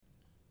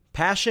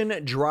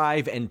Passion,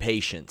 drive, and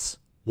patience.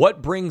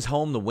 What brings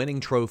home the winning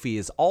trophy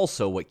is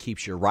also what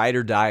keeps your ride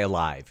or die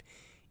alive.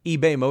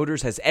 eBay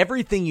Motors has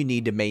everything you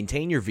need to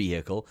maintain your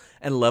vehicle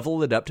and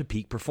level it up to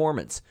peak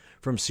performance.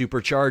 From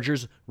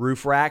superchargers,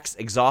 roof racks,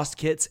 exhaust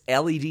kits,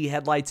 LED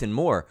headlights, and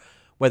more.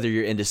 Whether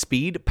you're into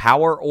speed,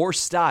 power, or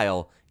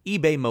style,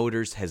 eBay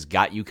Motors has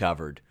got you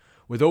covered.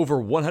 With over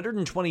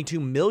 122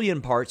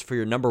 million parts for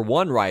your number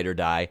one ride or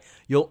die,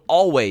 you'll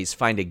always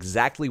find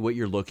exactly what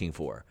you're looking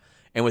for.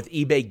 And with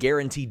eBay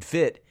Guaranteed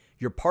Fit,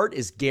 your part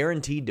is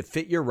guaranteed to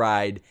fit your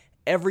ride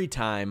every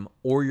time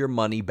or your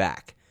money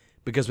back.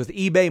 Because with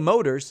eBay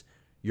Motors,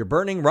 you're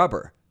burning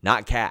rubber,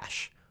 not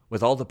cash.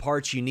 With all the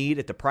parts you need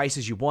at the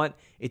prices you want,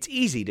 it's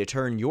easy to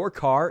turn your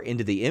car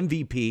into the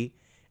MVP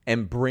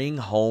and bring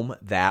home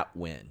that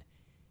win.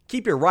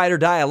 Keep your ride or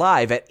die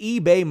alive at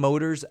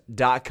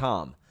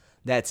ebaymotors.com.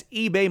 That's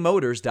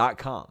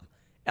ebaymotors.com.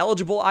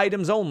 Eligible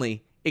items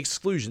only.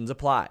 Exclusions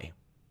apply.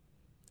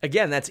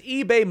 Again, that's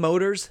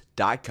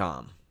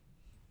ebaymotors.com.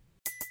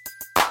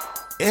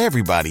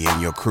 Everybody in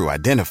your crew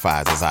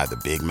identifies as either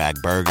Big Mac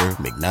Burger,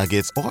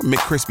 McNuggets, or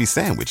McCrispy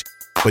Sandwich.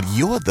 But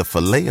you're the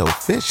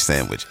Filet-O-Fish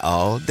Sandwich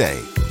all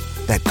day.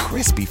 That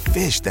crispy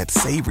fish, that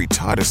savory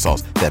tartar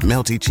sauce, that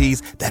melty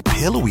cheese, that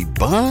pillowy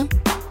bun.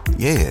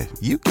 Yeah,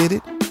 you get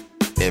it.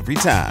 Every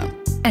time.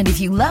 And if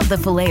you love the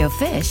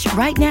Filet-O-Fish,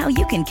 right now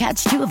you can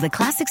catch two of the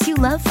classics you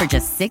love for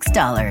just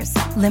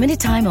 $6. Limited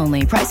time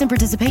only. Price and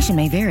participation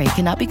may vary.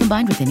 Cannot be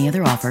combined with any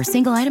other offer.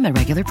 Single item at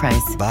regular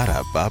price.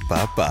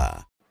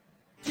 Ba-da-ba-ba-ba.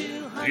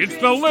 It's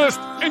The List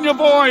and your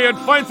boy at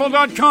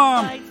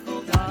Fightful.com.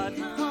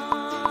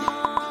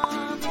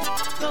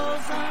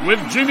 With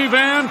Jimmy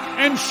Van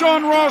and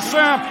Sean Ross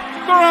Sapp.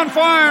 They're on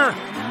fire.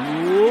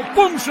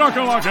 Boom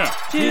shakalaka.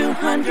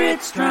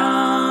 200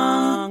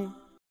 strong.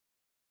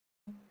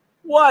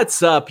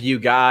 What's up, you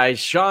guys?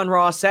 Sean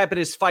Ross Sapp. It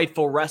is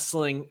Fightful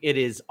Wrestling. It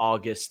is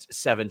August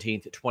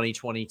 17th,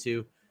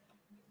 2022.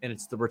 And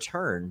it's the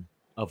return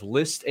of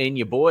List and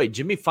your boy.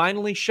 Jimmy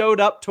finally showed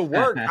up to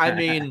work. I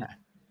mean,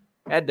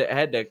 had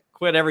to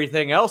quit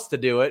everything else to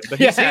do it, but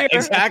he's here.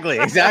 Exactly.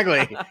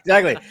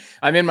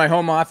 I'm in my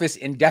home office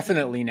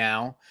indefinitely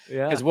now.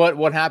 Yeah. Because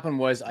what happened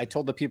was I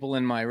told the people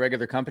in my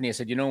regular company, I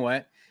said, you know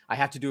what? I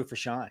have to do it for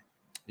Sean.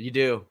 You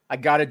do. I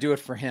got to do it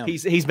for him.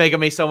 He's making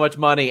me so much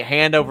money,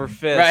 hand over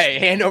fist. Right,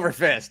 hand over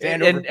fist.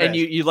 And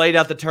you laid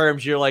out the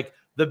terms. You're like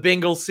the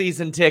Bengals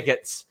season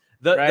tickets,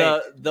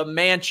 the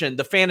mansion,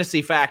 the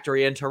Fantasy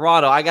Factory in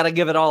Toronto. I got to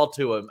give it all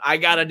to him. I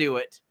got to do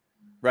it.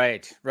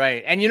 Right.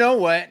 And you know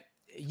what?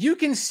 You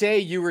can say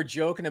you were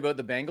joking about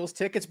the Bengals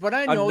tickets, but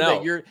I know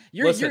that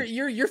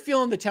you're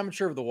feeling the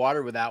temperature of the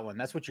water with that one.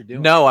 That's what you're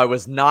doing. No, I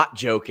was not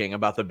joking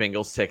about the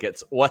Bengals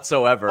tickets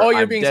whatsoever. Oh,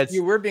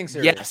 you were being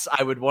serious. Yes,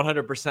 I would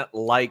 100%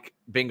 like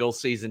Bengals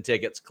season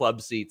tickets,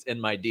 club seats in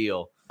my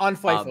deal. On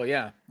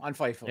Fightful, on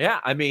Fightful.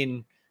 Yeah, I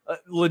mean,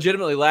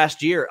 legitimately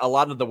last year, a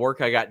lot of the work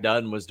I got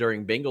done was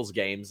during Bengals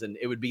games, and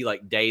it would be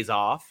like days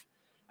off.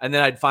 And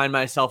then I'd find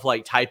myself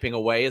like typing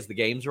away as the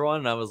games were on,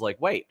 and I was like,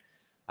 wait,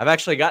 I've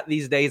actually got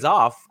these days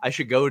off. I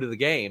should go to the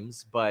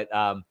games. But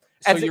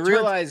so you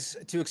realize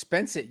to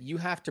expense it, you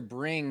have to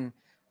bring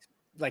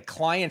like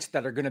clients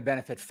that are going to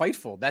benefit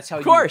Fightful. That's how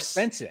you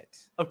expense it.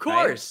 Of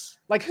course.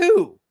 Right? Like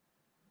who?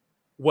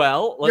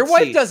 Well, your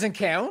wife doesn't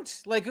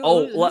count. Like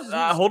hold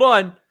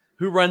on.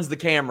 Who runs the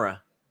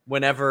camera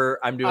whenever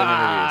I'm doing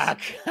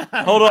interviews?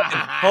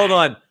 Hold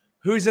on.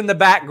 Who's in the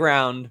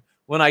background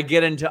when I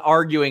get into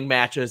arguing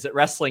matches at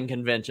wrestling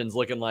conventions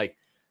looking like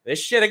this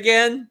shit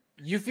again?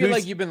 You feel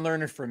like you've been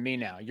learning from me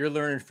now. You're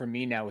learning from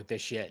me now with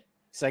this shit.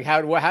 It's like,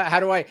 how do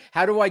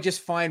I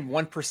just find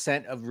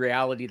 1% of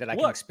reality that I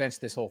can expense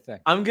this whole thing?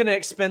 I'm going to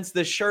expense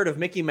this shirt of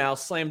Mickey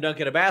Mouse slam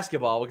dunking a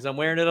basketball because I'm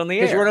wearing it on the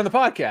air. Because you're wearing it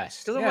on the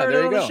podcast. Because I'm wearing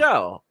it on the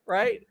show,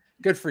 right?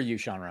 Good for you,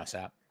 Sean Ross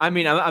Sapp. I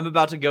mean, I'm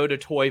about to go to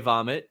Toy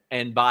Vomit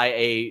and buy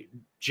a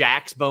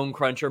Jack's Bone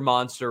Cruncher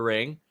monster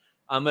ring.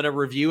 I'm going to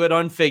review it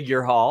on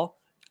Figure Hall.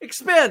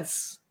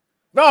 Expense.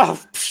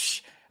 Oh,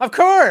 of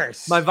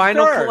course. My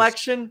vinyl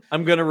collection,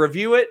 I'm going to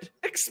review it.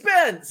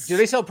 Expense. Do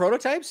they sell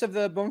prototypes of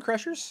the Bone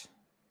Crushers?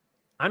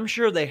 I'm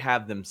sure they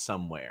have them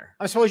somewhere.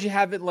 I suppose you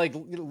have it like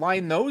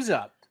line those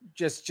up.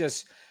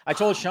 Just. I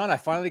told Sean I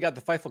finally got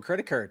the Fightful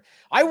credit card.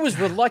 I was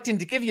reluctant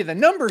to give you the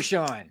number,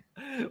 Sean.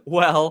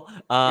 Well,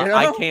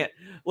 I can't.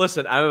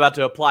 Listen, I'm about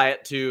to apply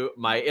it to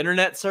my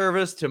internet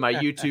service, to my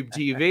YouTube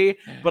TV,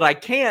 but I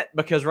can't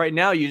because right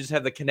now you just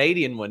have the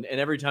Canadian one, and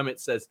every time it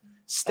says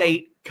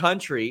state,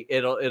 country,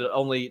 it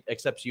only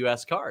accepts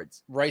U.S.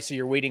 cards. Right, so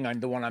you're waiting on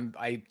the one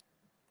I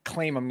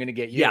claim I'm going to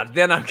get you. Yeah,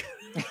 then I'm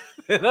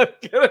going to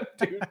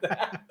do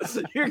that.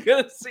 You're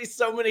going to see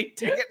so many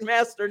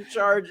Ticketmaster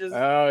charges.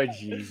 Oh,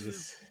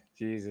 Jesus.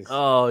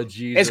 Oh,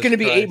 Jesus. It's going to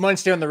be 8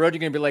 months down the road. You're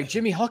going to be like,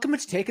 Jimmy, how come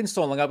it's taking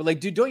so long? I'll be like,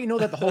 dude, don't you know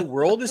that the whole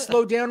world is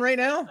slowed down right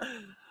now?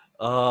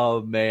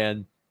 Oh,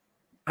 man.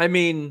 I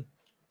mean,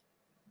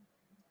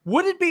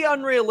 would it be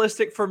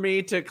unrealistic for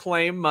me to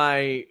claim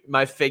my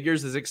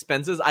figures as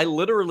expenses? I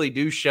literally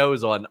do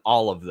shows on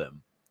all of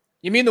them.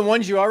 You mean the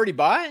ones you already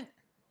bought?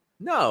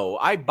 No,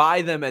 I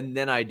buy them and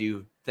then I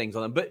do things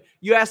on them. But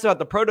you asked about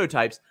the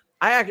prototypes.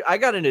 I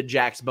got into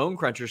Jack's Bone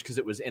Crunchers because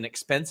it was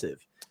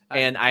inexpensive,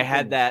 and I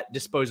had that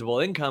disposable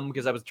income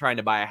because I was trying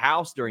to buy a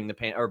house during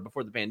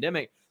before the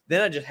pandemic.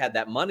 Then I just had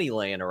that money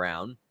laying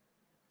around,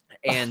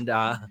 and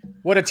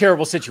what a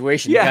terrible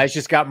situation. Yeah. You guys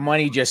just got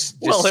money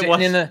just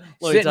sitting in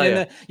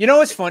the. You know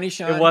what's funny,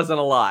 Sean? It wasn't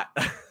a lot.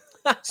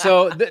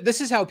 So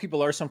this is how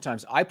people are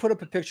sometimes. I put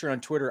up a picture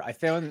on Twitter. I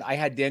found I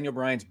had Daniel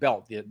Bryan's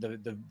belt,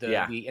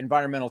 the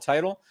environmental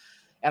title,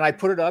 and I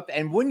put it up.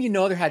 And wouldn't you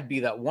know, there had to be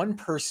that one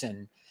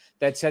person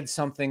that said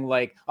something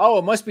like, "Oh,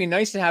 it must be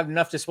nice to have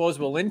enough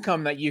disposable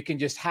income that you can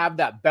just have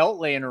that belt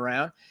laying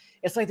around."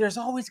 It's like there's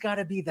always got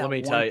to be that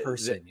one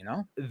person, you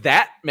know?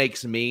 That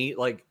makes me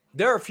like.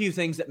 There are a few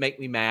things that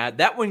make me mad.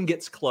 That one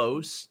gets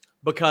close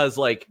because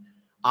like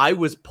I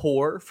was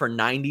poor for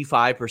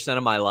 95%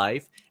 of my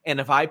life. And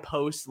if I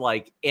post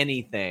like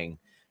anything,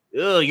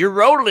 oh, you're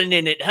rolling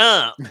in it,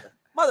 huh?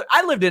 Mother,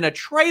 I lived in a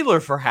trailer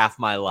for half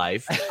my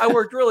life. I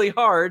worked really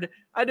hard.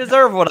 I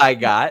deserve what I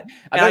got.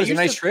 I thought it was a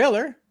nice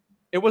trailer.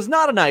 It was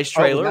not a nice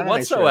trailer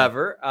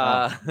whatsoever.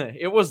 Nice trailer.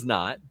 It was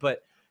not.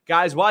 But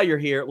guys, while you're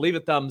here, leave a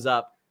thumbs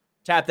up.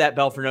 Tap that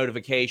bell for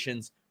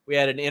notifications. We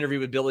had an interview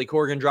with Billy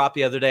Corgan drop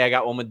the other day. I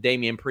got one with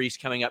Damian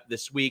Priest coming up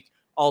this week.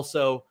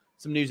 Also,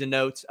 some news and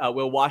notes.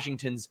 Will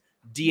Washington's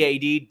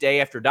DAD, Day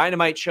After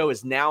Dynamite show,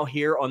 is now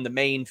here on the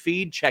main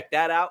feed. Check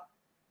that out.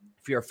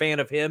 If you're a fan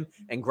of him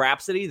and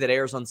Grapsody that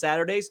airs on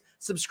Saturdays,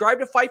 subscribe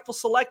to Fightful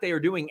Select. They are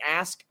doing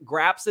Ask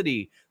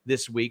Grapsody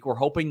this week. We're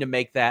hoping to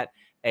make that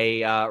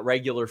a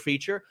regular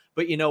feature.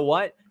 But you know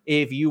what?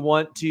 If you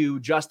want to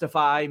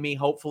justify me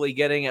hopefully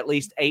getting at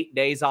least 8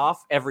 days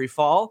off every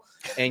fall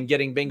and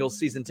getting Bengals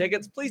season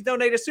tickets, please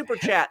donate a super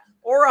chat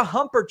or a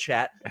humper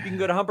chat. You can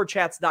go to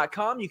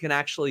humperchats.com. You can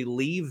actually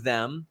leave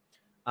them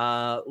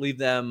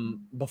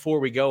before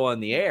we go on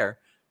the air.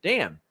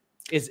 Damn.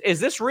 Is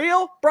this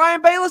real?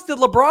 Brian Bayless, did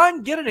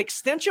LeBron get an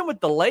extension with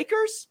the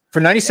Lakers?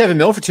 For $97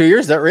 million for 2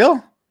 years? Is that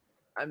real?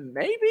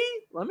 Maybe.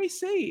 Let me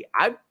see.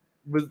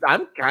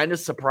 I'm kind of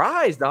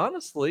surprised,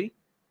 honestly.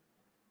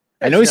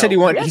 I know he said he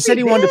wanted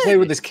to play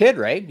with his kid,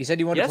 right? He said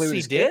he wanted to play with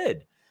his kid. Yes, he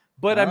did.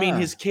 But I mean,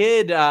 his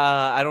kid,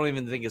 I don't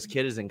even think his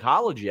kid is in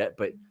college yet,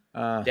 but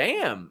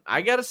damn,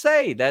 I got to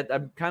say that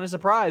I'm kind of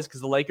surprised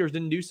because the Lakers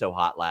didn't do so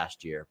hot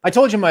last year. I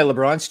told you my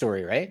LeBron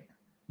story, right?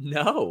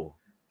 No.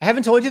 I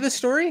haven't told you this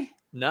story?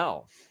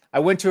 No. I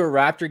went to a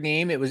Raptor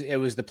game. It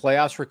was the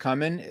playoffs were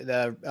coming.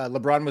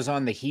 LeBron was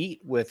on the Heat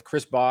with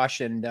Chris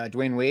Bosh and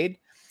Dwayne Wade.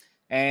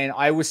 And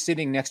I was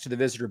sitting next to the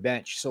visitor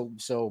bench.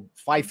 So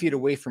 5 feet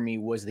away from me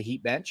was the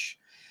Heat bench.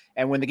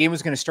 And when the game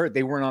was going to start,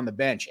 they weren't on the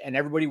bench. And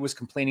everybody was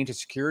complaining to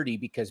security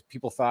because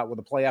people thought, well,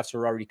 the playoffs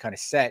are already kind of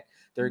set.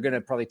 They're going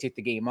to probably take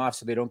the game off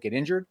so they don't get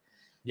injured.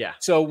 Yeah.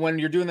 So when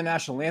you're doing the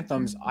national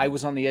anthems, I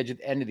was on the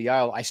end of the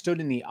aisle. I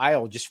stood in the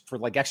aisle just for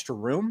like extra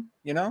room,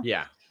 you know?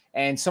 Yeah.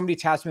 And somebody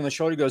taps me on the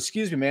shoulder, goes,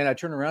 "Excuse me, man." I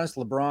turn around, it's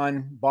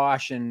LeBron,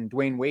 Bosh, and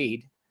Dwayne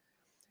Wade.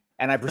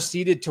 And I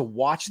proceeded to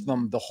watch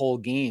them the whole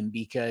game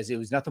because it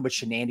was nothing but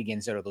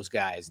shenanigans out of those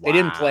guys. Wow. They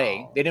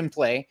didn't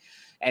play.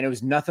 And it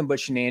was nothing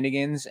but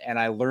shenanigans. And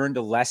I learned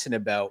a lesson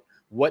about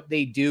what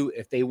they do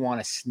if they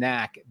want a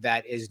snack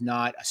that is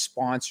not a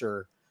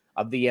sponsor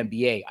of the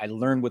NBA. I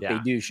learned what they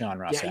do, Sean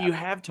Ross. Yeah, you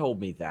have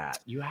told me that.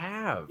 You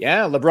have.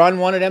 Yeah, LeBron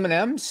wanted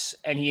M&Ms,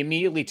 and he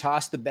immediately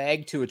tossed the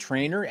bag to a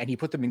trainer, and he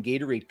put them in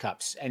Gatorade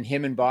cups. And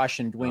him and Bosh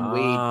and Dwayne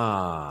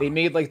Wade, they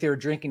made like they were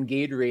drinking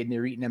Gatorade and they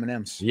were eating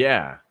M&Ms.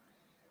 Yeah.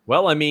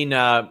 Well, I mean,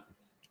 I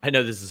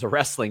know this is a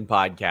wrestling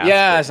podcast.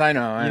 Yes, I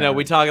know.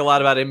 We talk a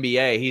lot about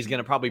NBA. He's going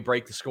to probably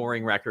break the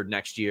scoring record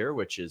next year,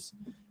 which is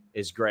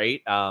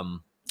great.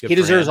 He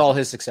deserves all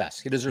his success.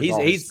 He deserves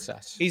all his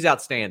success. He's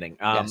outstanding.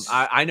 Yes.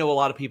 I know a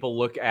lot of people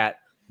look at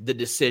the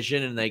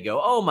decision and they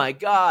go, "Oh my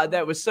God,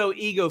 that was so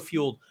ego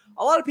fueled."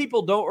 A lot of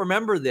people don't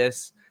remember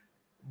this,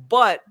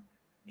 but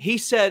he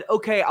said,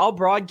 "Okay, I'll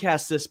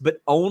broadcast this,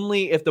 but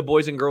only if the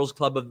Boys and Girls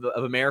Club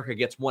of America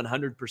gets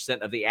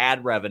 100% of the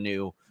ad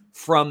revenue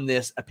from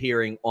this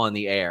appearing on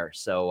the air."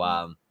 So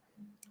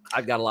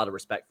I've got a lot of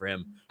respect for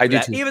him. I do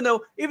too. Even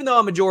though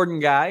I'm a Jordan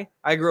guy,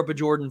 I grew up a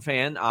Jordan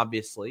fan,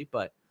 obviously,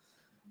 but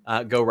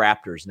go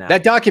Raptors now.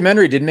 That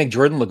documentary didn't make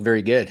Jordan look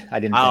very good. I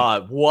didn't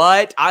think.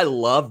 What? I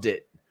loved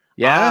it.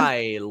 Yeah?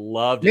 I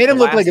loved it. Made him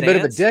look like a bit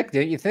of a dick,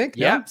 didn't you think?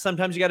 Yeah. No?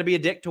 Sometimes you got to be a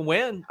dick to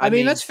win. I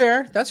mean, that's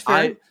fair. That's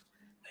fair.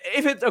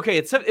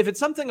 If it's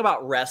something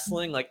about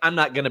wrestling, like I'm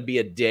not going to be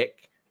a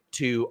dick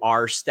to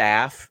our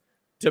staff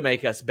to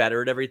make us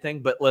better at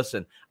everything. But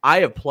listen,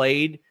 I have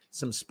played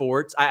some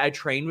sports. I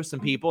trained with some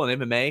people in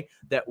MMA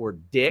that were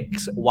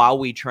dicks while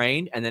we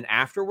trained. And then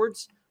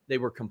afterwards, they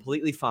were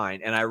completely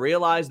fine. And I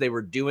realized they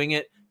were doing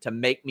it to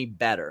make me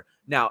better.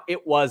 Now,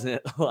 it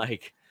wasn't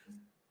like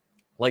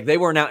they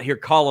weren't out here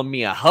calling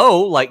me a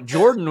hoe like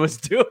Jordan was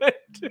doing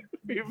to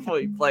people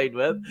he played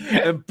with.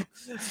 And,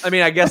 I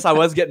mean, I guess I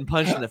was getting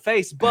punched in the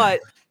face,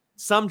 but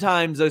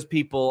sometimes those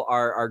people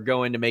are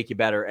going to make you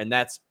better. And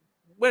that's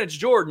when it's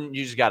Jordan,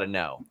 you just got to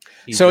know.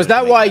 So is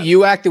that why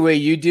you act the way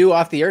you do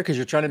off the air? Because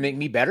you're trying to make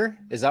me better?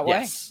 Is that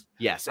why?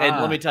 Yes. And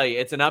let me tell you,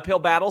 it's an uphill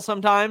battle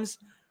sometimes.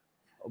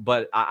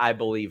 but I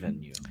believe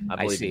in you.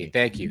 I see.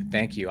 Thank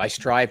you. I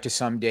strive to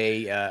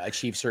someday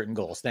achieve certain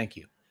goals. Thank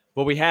you.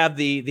 Well, we have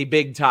the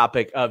big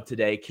topic of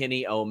today,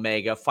 Kenny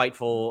Omega,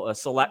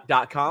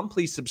 FightfulSelect.com.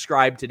 Please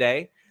subscribe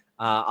today.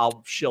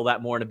 I'll shill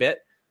that more in a bit.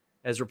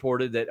 As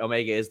reported that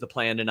Omega is the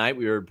plan tonight.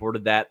 We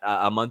reported that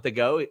a month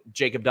ago.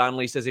 Jacob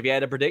Donnelly says, if you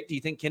had to predict, do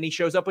you think Kenny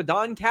shows up with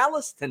Don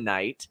Callis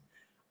tonight?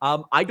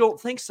 I don't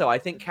think so. I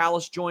think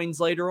Callis joins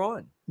later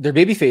on. They're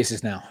baby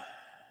faces now.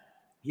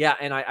 Yeah,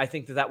 and I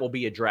think that will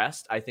be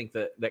addressed. I think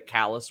that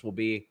Callis will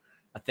be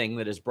a thing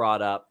that is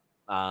brought up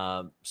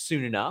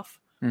soon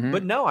enough. Mm-hmm.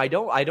 But no, I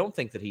don't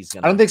think that he's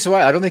going to. I don't think so.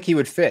 I don't think he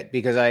would fit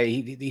because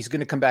he's going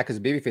to come back as a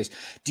babyface.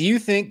 Do you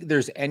think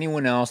there's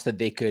anyone else that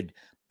they could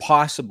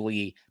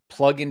possibly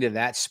plug into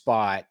that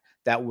spot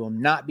that will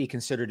not be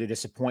considered a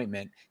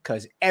disappointment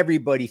because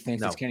everybody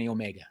thinks it's Kenny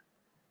Omega?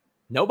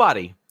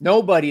 Nobody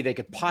they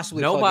could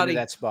possibly plug into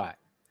that spot.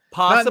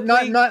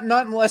 Possibly not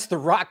unless The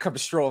Rock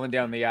comes strolling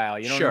down the aisle.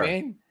 You know what I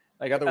mean?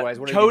 Like otherwise,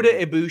 what Kota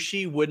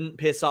Ibushi wouldn't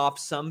piss off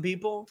some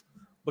people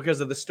because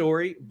of the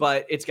story,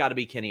 but it's got to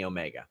be Kenny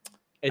Omega.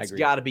 It's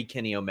got to be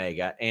Kenny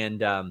Omega.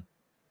 And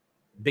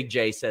Big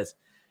J says,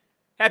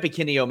 happy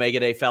Kenny Omega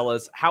Day,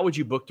 fellas. How would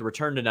you book the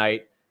return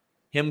tonight?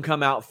 Him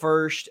come out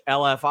first,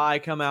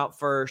 LFI come out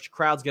first.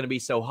 Crowd's going to be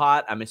so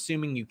hot. I'm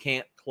assuming you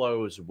can't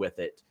close with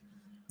it.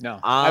 No,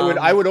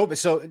 I would open.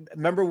 So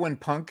remember when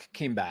Punk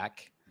came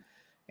back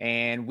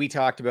and we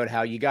talked about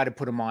how you got to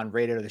put him on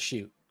right out of the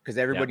chute because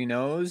everybody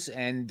knows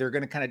and they're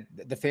going to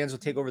the fans will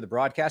take over the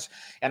broadcast.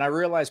 And I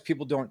realize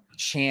people don't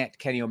chant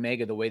Kenny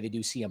Omega the way they do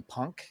CM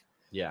Punk.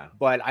 Yeah.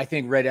 But I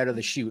think right out of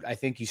the chute, I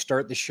think you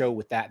start the show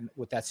with that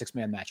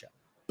 6-man matchup.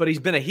 But he's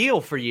been a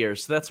heel for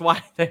years, so that's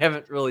why they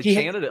haven't really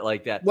chanted it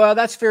like that. Well,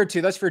 that's fair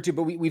too.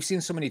 But we've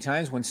seen so many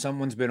times when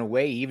someone's been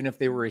away, even if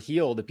they were a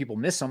heel, that people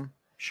miss them.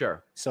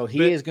 Sure. So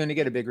he is going to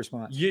get a big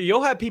response.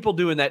 You'll have people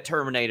doing that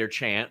Terminator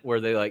chant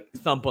where they like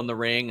thump on the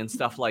ring and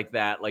stuff like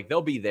that. Like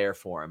they'll be there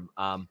for him.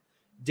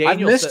 I've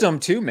missed him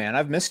too, man.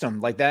 I've missed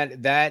him like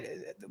that.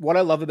 What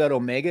I love about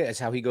Omega is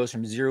how he goes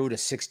from 0 to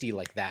 60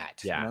 like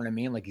that. Yeah. You know what I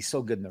mean? Like he's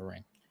so good in the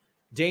ring.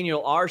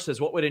 Daniel R says,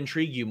 what would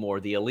intrigue you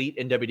more, the Elite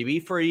in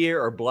WWE for a year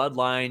or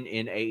Bloodline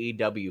in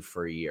AEW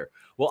for a year?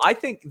 Well, I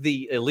think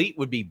the Elite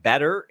would be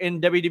better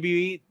in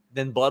WWE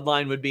than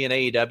Bloodline would be in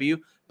AEW,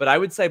 but I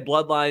would say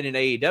Bloodline in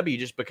AEW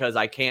just because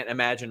I can't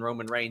imagine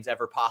Roman Reigns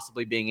ever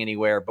possibly being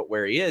anywhere but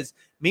where he is.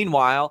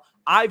 Meanwhile,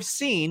 I've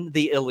seen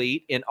the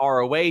Elite in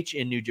ROH,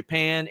 in New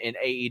Japan, in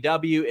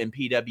AEW, in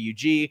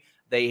PWG.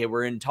 They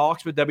were in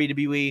talks with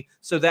WWE,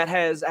 so that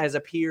has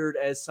appeared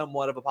as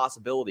somewhat of a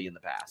possibility in the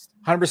past.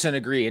 100%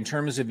 agree. In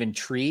terms of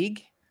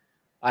intrigue,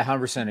 I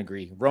 100%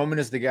 agree. Roman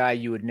is the guy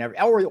you would never,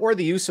 or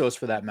the Usos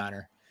for that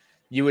matter,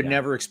 you would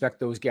never expect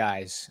those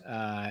guys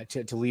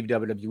to leave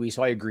WWE.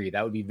 So I agree.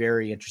 That would be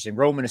very interesting.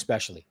 Roman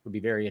especially would be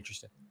very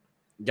interesting.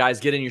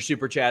 Guys, get in your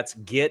super chats.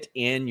 Get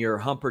in your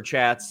humper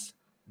chats.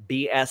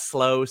 BS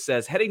Slow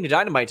says, heading to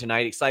Dynamite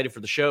tonight. Excited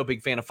for the show.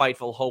 Big fan of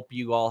Fightful. Hope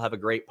you all have a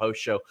great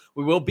post show.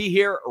 We will be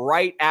here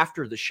right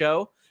after the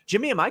show.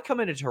 Jimmy, am I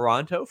coming to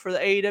Toronto for the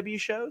AEW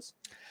shows?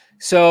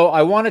 So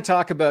I want to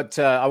talk about,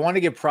 I want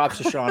to give props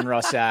to Sean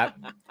Ross Sapp.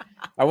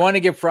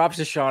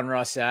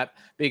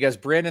 Because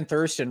Brandon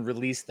Thurston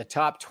released the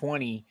top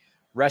 20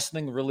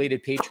 wrestling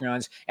related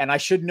Patreons. And I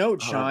should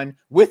note, Sean,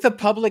 with a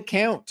public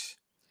count.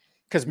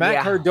 Because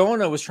Matt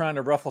Cardona was trying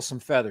to ruffle some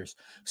feathers.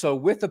 So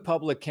with the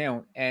public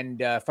count and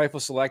Fightful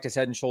Select is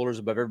head and shoulders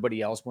above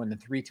everybody else, winning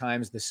 3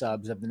 times the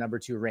subs of the number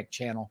 2 ranked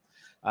channel.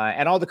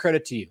 And all the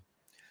credit to you.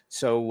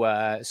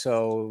 So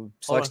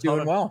Select's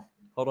doing well.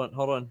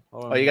 Hold on.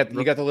 Oh, you got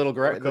the little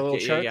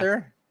chart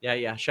there?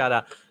 Yeah. Shout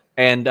out.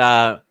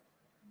 And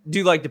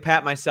do like to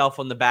pat myself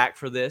on the back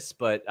for this,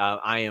 but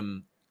I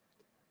am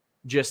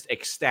just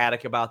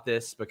ecstatic about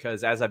this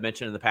because as I've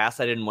mentioned in the past,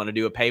 I didn't want to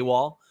do a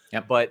paywall.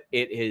 Yep. But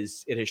it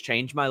has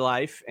changed my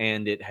life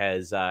and it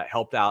has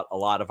helped out a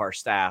lot of our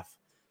staff.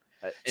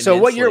 So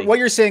what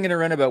you're saying in a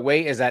roundabout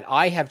way is that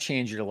I have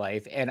changed your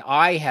life and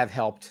I have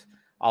helped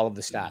all of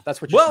the staff.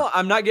 That's what you're saying.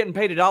 I'm not getting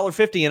paid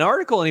 $1.50 an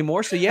article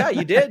anymore. So yeah,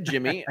 you did,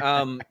 Jimmy.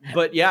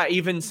 But yeah,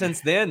 even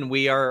since then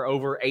we are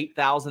over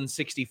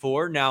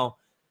 8,064. Now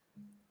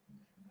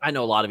I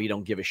know a lot of you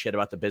don't give a shit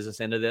about the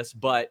business end of this,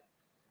 but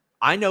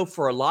I know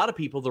for a lot of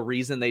people, the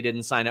reason they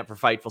didn't sign up for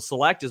Fightful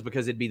Select is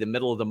because it'd be the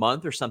middle of the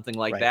month or something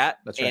like that.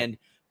 That's right. And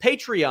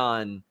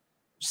Patreon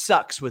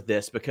sucks with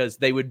this because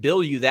they would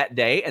bill you that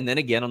day and then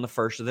again on the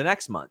first of the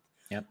next month.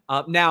 Yep.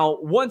 Now,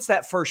 once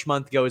that first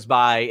month goes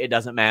by, it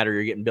doesn't matter.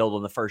 You're getting billed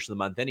on the first of the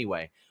month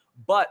anyway.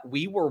 But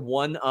we were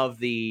one of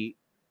the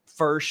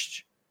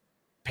first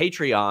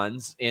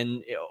Patreons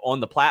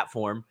on the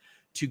platform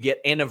to get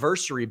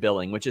anniversary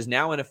billing, which is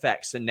now in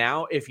effect. So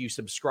now if you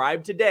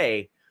subscribe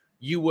today,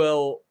 you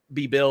will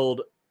be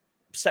billed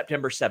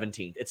September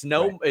 17th.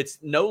 It's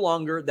no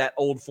longer that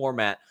old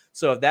format.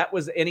 So if that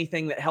was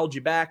anything that held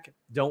you back,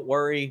 don't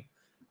worry.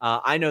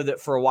 I know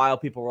that for a while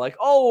people were like,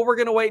 oh, we're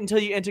going to wait until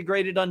you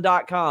integrated on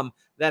 .com.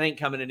 That ain't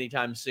coming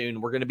anytime soon.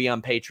 We're going to be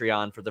on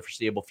Patreon for the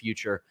foreseeable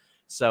future.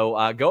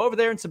 So go over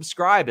there and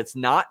subscribe. It's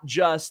not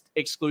just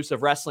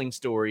exclusive wrestling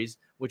stories,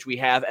 which we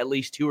have at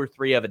least 2 or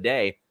 3 of a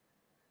day,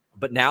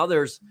 but now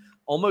there's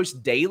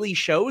almost daily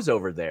shows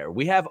over there.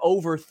 We have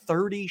over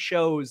 30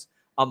 shows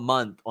a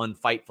month on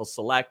Fightful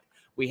Select.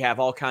 We have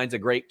all kinds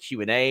of great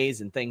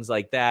Q&As and things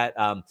like that.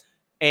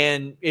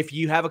 And if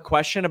you have a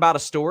question about a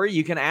story,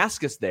 you can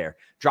ask us there.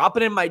 Drop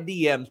it in my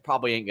DMs.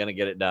 Probably ain't going to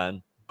get it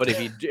done. But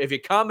if you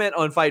comment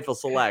on Fightful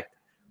Select,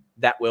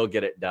 that will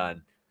get it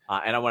done.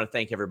 And I want to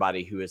thank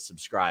everybody who has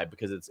subscribed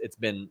because it's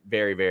been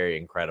very, very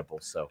incredible.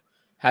 So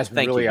has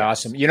been really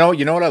awesome. You know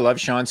what I love,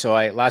 Sean? So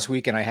last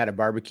weekend I had a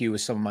barbecue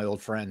with some of my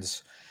old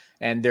friends,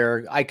 and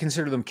I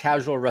consider them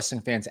casual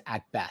wrestling fans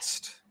at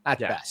best.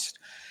 Best.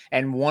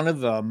 And one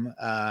of them,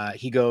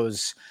 he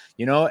goes,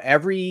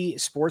 every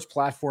sports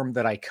platform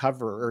that I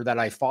cover or that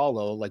I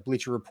follow, like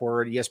Bleacher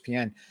Report,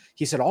 ESPN,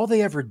 he said, all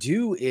they ever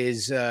do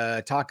is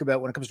talk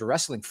about, when it comes to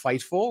wrestling,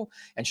 Fightful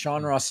and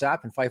Sean Ross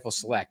Sapp and Fightful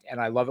Select. And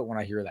I love it when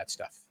I hear that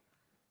stuff.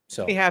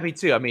 So be happy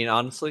too. I mean,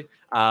 honestly,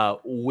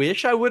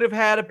 wish I would have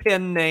had a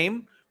pen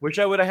name. Wish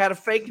I would have had a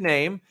fake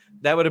name.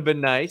 That would have been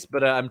nice,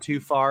 but I'm too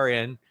far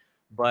in.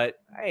 But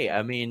hey,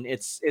 I mean,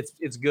 it's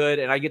good,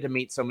 and I get to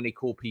meet so many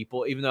cool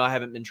people. Even though I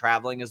haven't been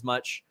traveling as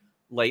much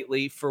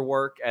lately for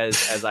work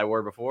as I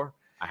were before.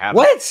 I haven't.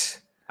 What?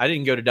 I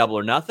didn't go to Double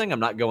or Nothing. I'm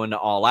not going to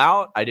All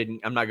Out.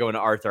 I'm not going to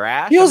Arthur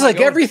Ashe. Feels like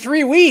every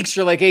 3 weeks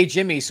you're like, hey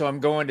Jimmy, so I'm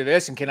going to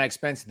this, and can I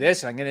expense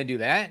this? And I'm going to do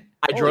that.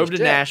 I drove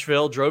to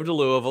Nashville, drove to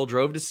Louisville,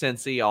 drove to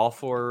Cincy, all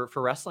for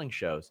wrestling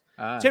shows.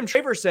 Tim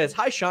Traver says,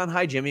 hi, Sean.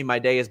 Hi, Jimmy. My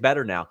day is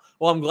better now.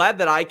 Well, I'm glad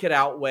that I could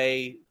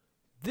outweigh.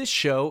 This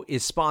show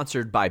is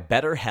sponsored by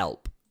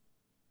BetterHelp.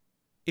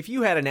 If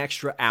you had an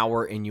extra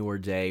hour in your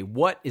day,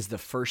 what is the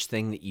first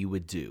thing that you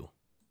would do?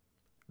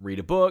 Read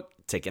a book,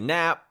 take a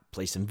nap,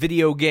 play some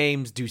video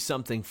games, do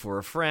something for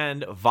a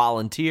friend,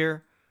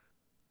 volunteer.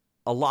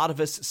 A lot of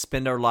us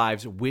spend our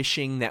lives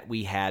wishing that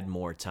we had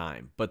more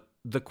time. But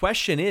the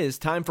question is,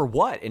 time for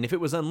what? And if it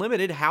was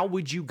unlimited, how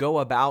would you go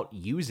about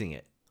using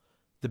it?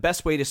 The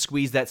best way to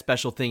squeeze that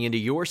special thing into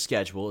your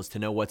schedule is to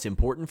know what's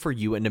important for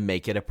you and to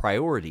make it a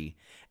priority.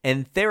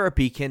 And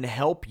therapy can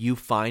help you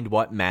find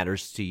what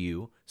matters to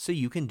you so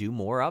you can do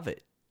more of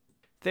it.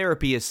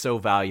 Therapy is so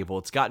valuable.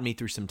 It's gotten me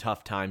through some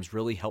tough times,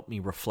 really helped me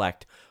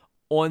reflect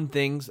on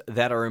things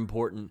that are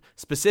important,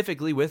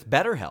 specifically with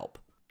BetterHelp.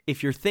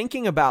 If you're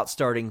thinking about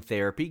starting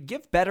therapy,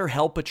 give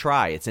BetterHelp a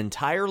try. It's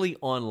entirely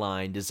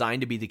online,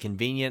 designed to be the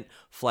convenient,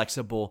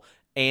 flexible,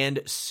 and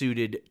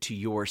suited to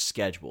your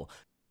schedule.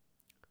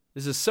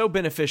 This is so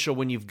beneficial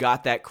when you've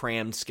got that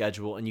crammed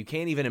schedule and you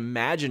can't even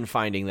imagine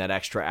finding that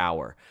extra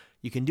hour.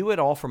 You can do it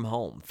all from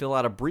home. Fill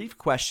out a brief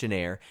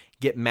questionnaire,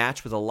 get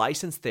matched with a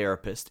licensed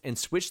therapist, and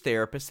switch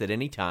therapists at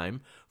any time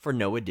for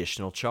no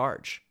additional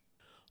charge.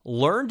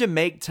 Learn to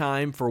make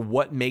time for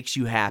what makes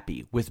you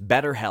happy with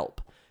BetterHelp.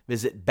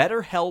 Visit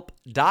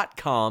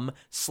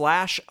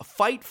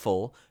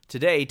BetterHelp.com/Fightful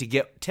today to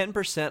get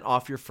 10%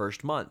 off your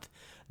first month.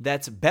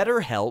 That's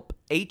BetterHelp,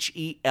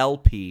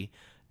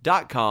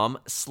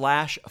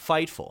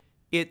 HELP.com/Fightful.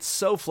 It's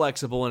so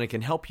flexible and it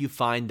can help you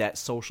find that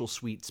social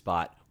sweet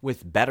spot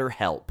with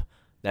BetterHelp.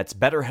 That's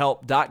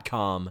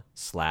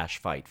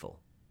BetterHelp.com/Fightful.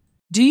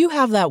 Do you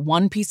have that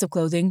one piece of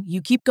clothing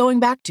you keep going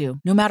back to,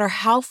 no matter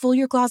how full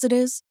your closet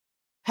is?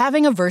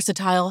 Having a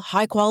versatile,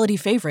 high-quality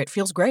favorite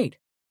feels great,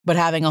 but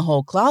having a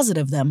whole closet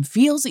of them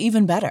feels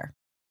even better.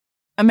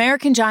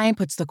 American Giant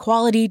puts the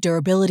quality,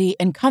 durability,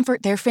 and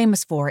comfort they're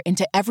famous for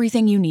into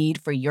everything you need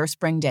for your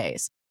spring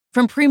days.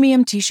 From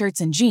premium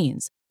t-shirts and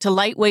jeans to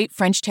lightweight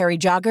French terry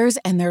joggers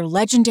and their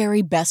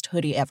legendary best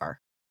hoodie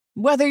ever.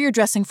 Whether you're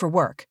dressing for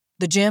work,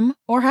 the gym,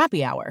 or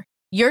happy hour,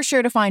 you're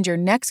sure to find your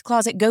next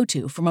closet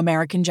go-to from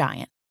American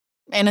Giant.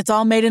 And it's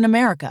all made in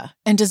America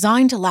and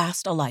designed to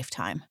last a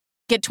lifetime.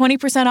 Get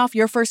 20% off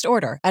your first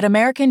order at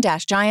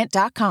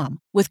american-giant.com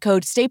with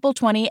code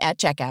STAPLE20 at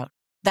checkout.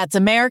 That's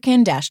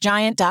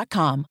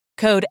american-giant.com,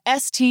 code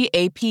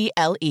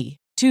STAPLE20.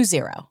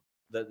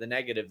 The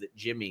negative that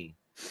Jimmy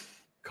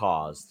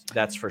caused,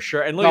 that's for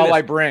sure. And look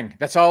at this.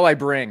 That's all I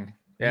bring.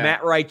 Yeah.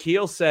 Matt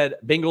Reichel said,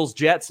 Bengals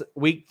Jets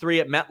week 3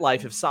 at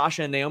MetLife. If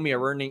Sasha and Naomi are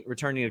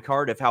returning to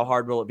Cardiff, how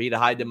hard will it be to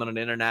hide them on an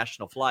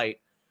international flight?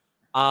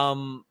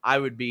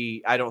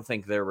 I don't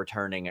think they're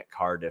returning at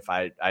Cardiff.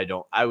 I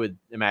would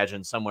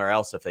imagine somewhere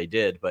else if they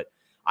did, but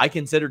I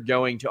considered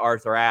going to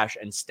Arthur Ashe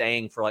and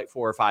staying for like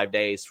 4 or 5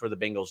 days for the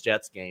Bengals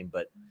Jets game,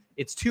 but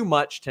it's too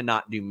much to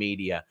not do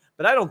media.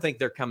 But I don't think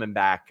they're coming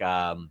back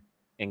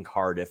in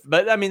Cardiff.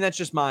 But I mean, that's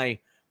just my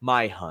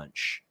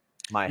hunch.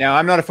 Now,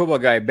 I'm not a football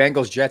guy.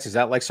 Bengals Jets, is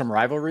that like some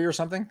rivalry or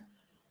something?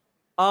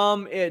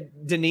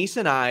 Denise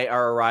and I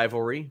are a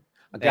rivalry.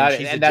 Got it.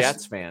 She's a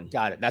Jets fan.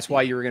 Got it. That's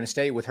why you were going to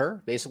stay with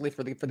her, basically,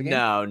 for the game?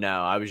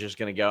 No. I was just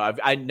going to go.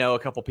 I know a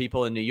couple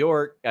people in New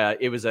York.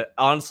 It was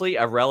honestly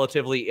a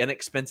relatively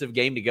inexpensive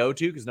game to go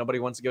to because nobody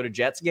wants to go to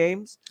Jets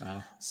games.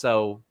 Oh.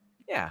 So,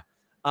 yeah.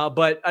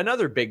 But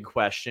another big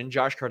question,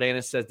 Josh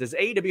Cardenas says, does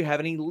AEW have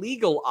any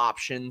legal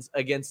options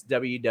against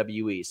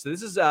WWE? So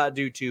this is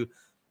due to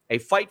a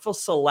Fightful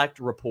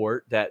Select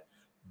report that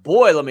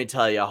boy, let me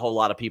tell you, a whole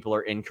lot of people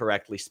are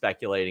incorrectly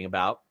speculating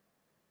about.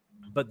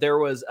 But there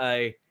was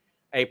a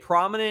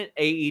prominent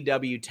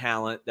AEW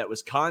talent that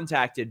was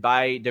contacted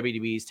by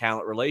WWE's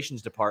talent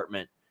relations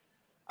department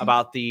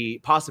about the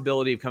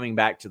possibility of coming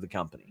back to the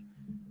company.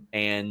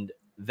 And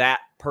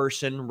that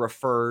person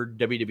referred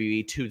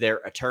WWE to their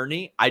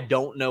attorney. I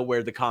don't know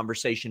where the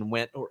conversation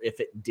went or if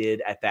it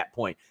did at that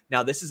point.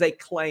 Now, this is a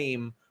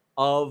claim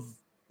of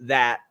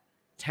that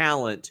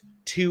talent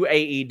to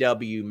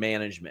AEW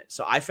management.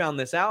 So I found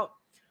this out.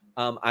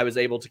 I was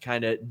able to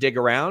kind of dig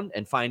around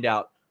and find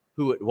out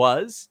who it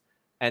was.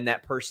 And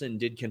that person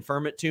did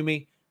confirm it to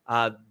me.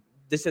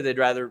 They said they'd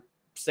rather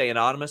stay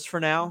anonymous for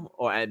now.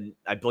 And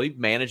I believe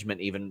management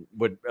even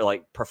would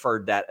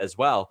preferred that as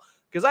well.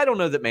 Because I don't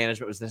know that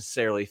management was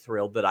necessarily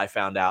thrilled that I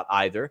found out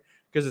either,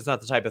 because it's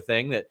not the type of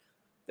thing that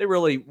they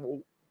really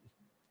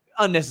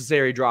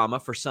unnecessary drama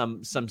for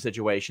some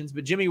situations.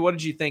 But Jimmy, what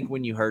did you think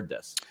when you heard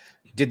this?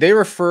 Did they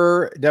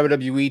refer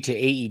WWE to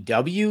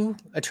AEW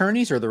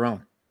attorneys or their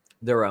own?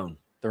 Their own.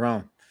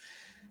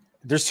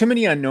 There's too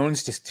many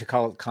unknowns to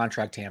call it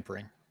contract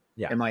tampering,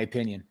 in my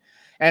opinion.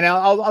 And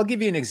I'll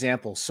give you an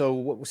example.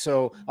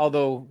 So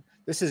although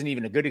this isn't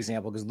even a good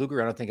example because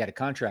Luger, I don't think, had a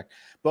contract.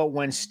 But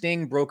when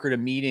Sting brokered a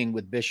meeting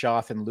with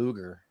Bischoff and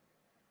Luger,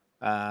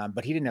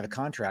 but he didn't have a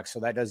contract, so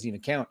that doesn't even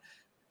count.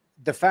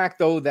 The fact,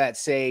 though, that,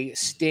 say,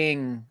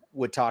 Sting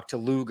would talk to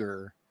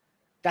Luger,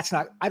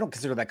 I don't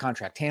consider that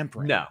contract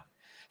tampering. No.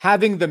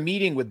 Having the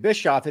meeting with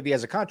Bischoff, if he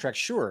has a contract,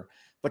 sure.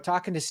 But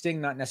talking to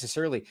Sting, not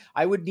necessarily.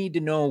 I would need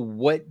to know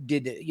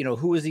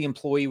who was the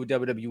employee with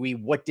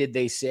WWE? What did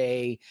they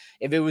say?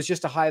 If it was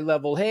just a high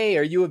level, hey,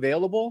 are you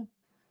available?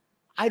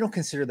 I don't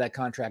consider that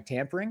contract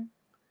tampering.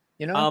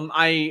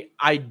 I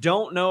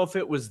don't know if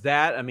it was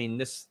that. I mean,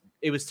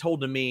 it was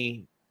told to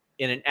me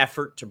in an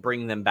effort to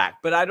bring them back,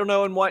 but I don't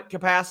know in what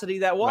capacity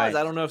that was. Right.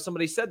 I don't know if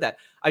somebody said that.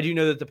 I do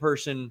know that the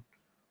person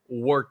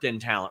worked in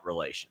talent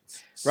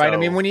relations. Right. I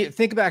mean, when you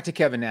think back to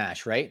Kevin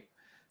Nash, right?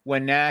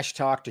 When Nash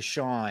talked to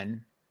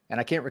Shawn, and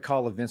I can't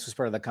recall if Vince was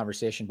part of that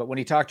conversation, but when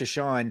he talked to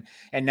Shawn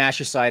and Nash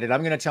decided,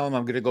 I'm going to tell him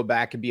I'm going to go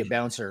back and be a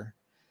bouncer.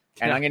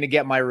 And I'm going to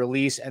get my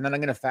release, and then I'm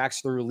going to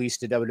fax the release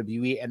to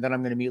WWE, and then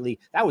I'm going to immediately.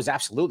 That was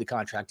absolutely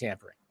contract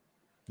tampering.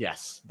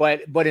 Yes,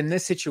 but in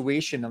this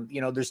situation,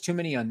 there's too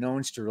many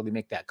unknowns to really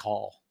make that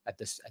call at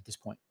this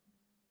point.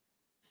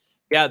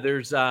 Yeah,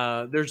 there's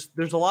a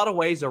lot of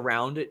ways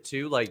around it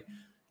too. Like,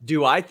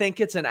 do I think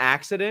it's an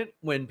accident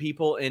when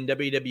people in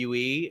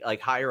WWE,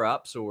 like higher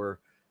ups or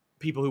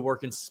people who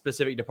work in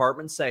specific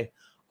departments, say,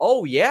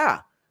 "Oh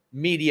yeah,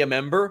 media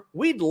member,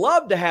 we'd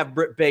love to have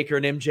Britt Baker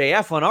and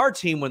MJF on our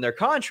team when their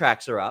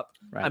contracts are up."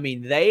 Right. I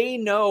mean, they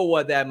know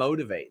what that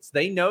motivates.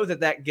 They know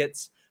that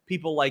gets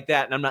people like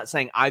that. And I'm not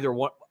saying either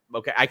one.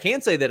 Okay, I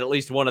can say that at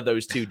least one of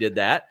those two did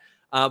that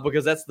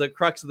because that's the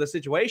crux of the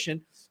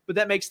situation. But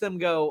that makes them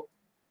go,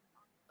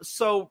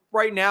 so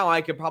right now I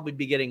could probably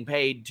be getting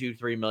paid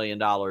 $2-3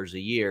 million a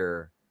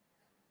year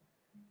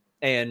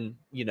and,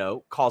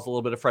 cause a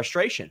little bit of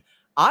frustration.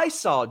 I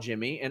saw,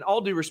 Jimmy, and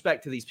all due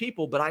respect to these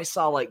people, but I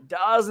saw like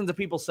dozens of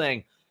people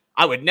saying,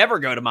 I would never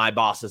go to my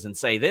bosses and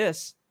say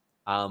this.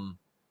 I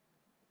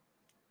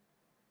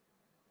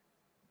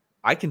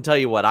can tell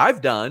you what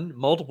I've done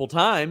multiple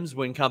times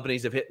when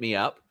companies have hit me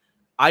up.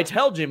 I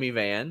tell Jimmy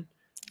Van,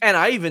 and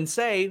I even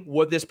say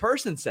what this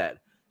person said.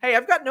 Hey,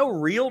 I've got no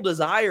real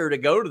desire to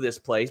go to this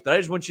place, but I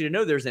just want you to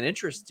know there's an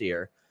interest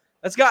here.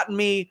 That's gotten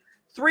me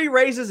 3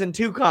 raises and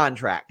 2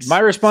 contracts. My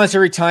response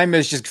every time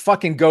is just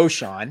fucking go,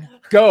 Sean.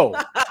 Go.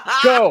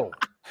 Go.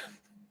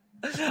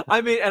 I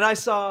mean, and I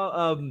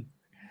saw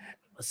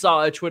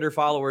a Twitter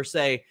follower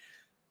say,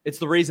 it's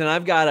the reason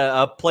I've got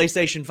a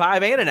PlayStation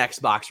 5 and an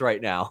Xbox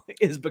right now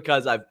is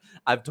because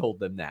I've told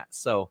them that.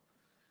 So,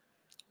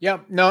 yeah,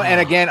 no.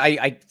 And again,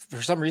 I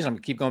for some reason, I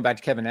keep going back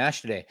to Kevin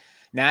Nash today.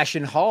 Nash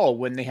and Hall,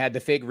 when they had the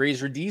fake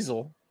Razor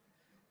Diesel,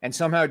 and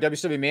somehow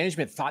WWE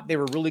management thought they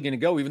were really going to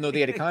go, even though they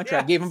had a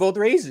contract, gave them both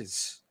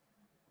raises.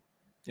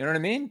 You know what I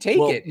mean? Take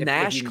it.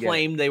 Nash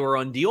claimed they were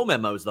on deal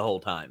memos the whole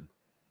time.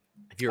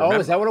 If you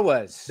remember. Is that what it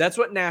was? That's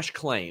what Nash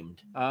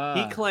claimed.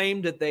 He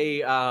claimed that they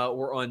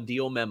were on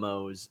deal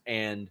memos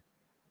and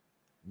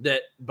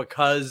that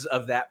because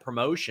of that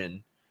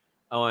promotion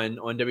on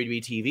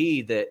WWE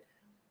TV that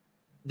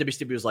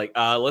WCW was like,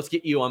 let's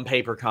get you on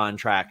paper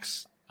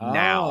contracts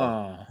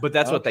now. But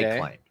that's what they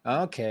claimed.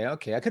 Okay.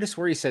 I could have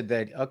swore you said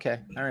that. Okay.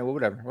 All right. Well,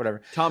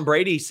 whatever. Tom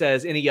Brady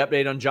says, any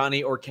update on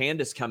Johnny or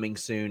Candace coming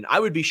soon? I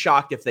would be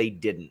shocked if they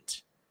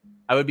didn't.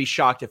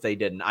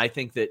 I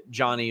think that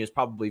Johnny is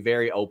probably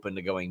very open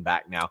to going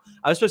back now.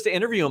 I was supposed to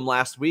interview him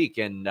last week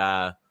and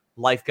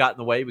life got in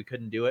the way. We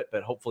couldn't do it,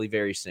 but hopefully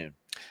very soon.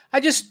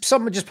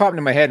 Something just popped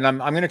into my head, and I'm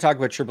going to talk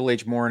about Triple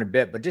H more in a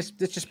bit, but this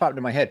just popped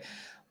into my head.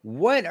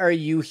 What are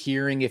you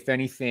hearing, if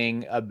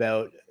anything,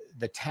 about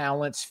the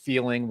talent's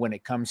feeling when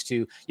it comes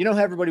to, how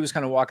everybody was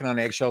kind of walking on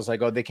eggshells,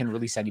 like, oh, they can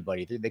release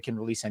anybody. They can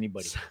release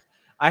anybody.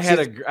 I had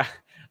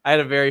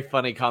a very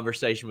funny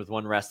conversation with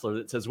one wrestler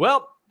that says,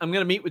 well, I'm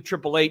going to meet with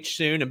Triple H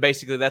soon, and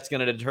basically that's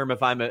going to determine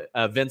if I'm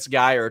a Vince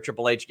guy or a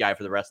Triple H guy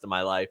for the rest of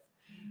my life.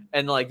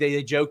 And like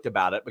they joked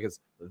about it because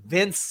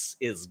Vince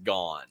is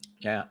gone.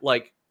 Yeah.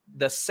 Like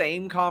the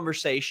same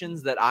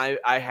conversations that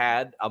I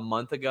had a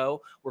month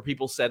ago where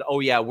people said,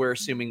 oh yeah, we're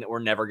assuming that we're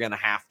never going to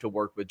have to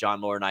work with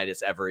John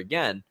Laurinaitis ever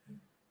again.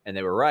 And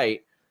they were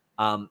right.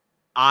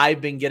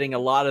 I've been getting a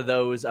lot of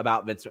those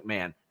about Vince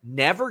McMahon.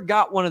 Never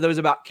got one of those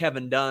about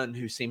Kevin Dunn,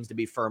 who seems to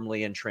be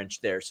firmly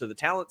entrenched there. So the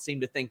talent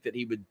seemed to think that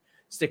he would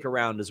stick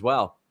around as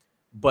well.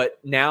 But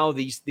now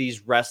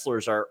these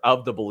wrestlers are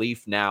of the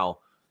belief now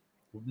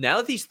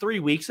that these 3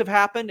 weeks have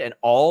happened and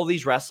all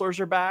these wrestlers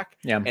are back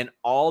and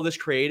all this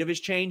creative has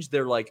changed,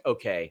 they're like,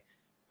 okay,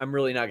 I'm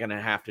really not going to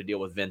have to deal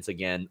with Vince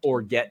again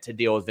or get to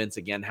deal with Vince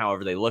again,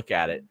 however they look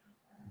at it.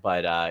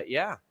 But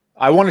yeah.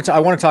 I want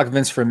to talk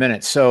Vince for a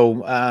minute.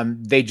 So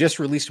they just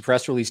released a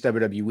press release,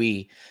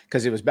 WWE,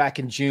 because it was back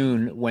in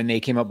June when they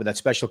came up with that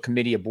special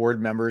committee of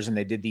board members and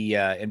they did the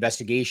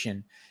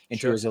investigation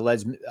into his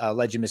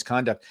alleged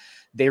misconduct.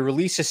 They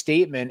released a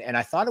statement, and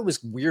I thought it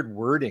was weird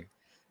wording.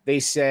 They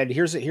said,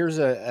 here's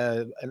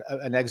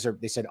an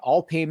excerpt. They said,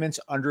 all payments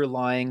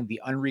underlying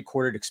the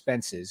unrecorded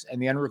expenses, and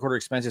the unrecorded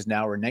expenses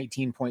now are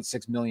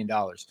 $19.6 million.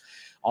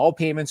 All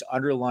payments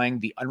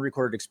underlying the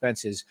unrecorded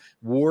expenses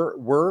were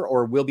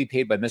or will be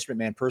paid by Mr.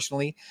 McMahon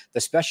personally.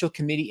 The special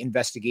committee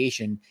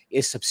investigation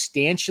is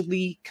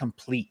substantially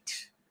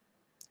complete.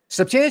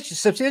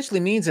 Substantially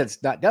means that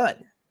it's not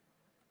done.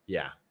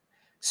 Yeah.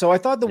 So I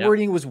thought the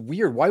wording was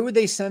weird. Why would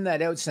they send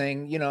that out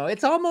saying,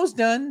 it's almost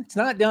done? It's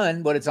not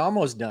done, but it's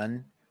almost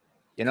done.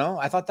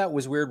 I thought that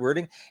was weird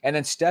wording. And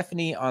then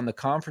Stephanie on the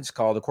conference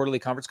call, the quarterly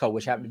conference call,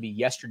 which happened to be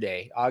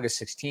yesterday, August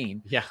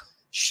 16. Yeah.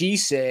 She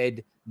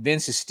said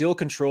Vince is still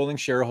controlling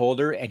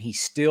shareholder and he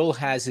still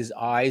has his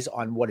eyes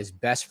on what is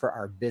best for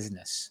our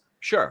business.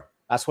 Sure.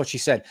 That's what she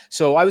said.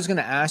 So I was going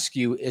to ask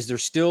you, is there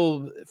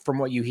still, from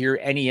what you hear,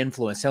 any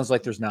influence? Sounds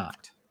like there's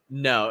not.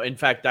 No. In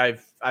fact,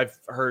 I've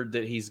heard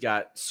that he's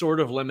got sort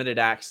of limited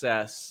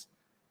access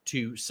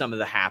to some of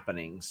the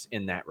happenings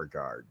in that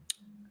regard.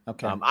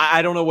 Okay.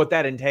 I don't know what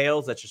that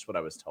entails. That's just what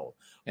I was told.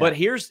 Yeah. But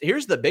here's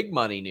the big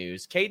money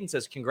news. Caden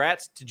says,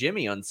 congrats to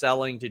Jimmy on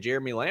selling to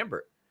Jeremy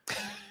Lambert.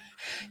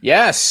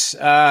 Yes.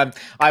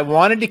 I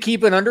wanted to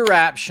keep it under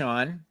wraps,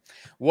 Sean.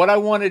 What I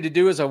wanted to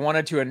do is I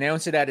wanted to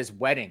announce it at his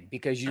wedding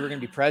because you were going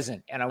to be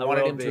present, and I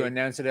wanted him to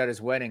announce it at his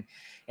wedding.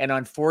 And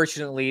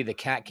unfortunately, the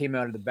cat came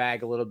out of the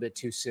bag a little bit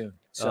too soon.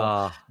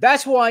 So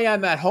that's why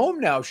I'm at home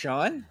now,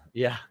 Sean.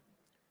 Yeah.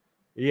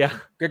 Yeah.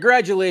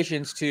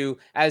 Congratulations to,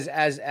 as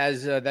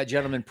that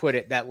gentleman put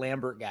it, that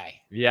Lambert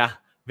guy. Yeah.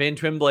 Van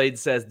Twinblade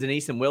says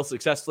Denise and Will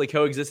successfully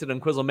coexisted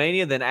on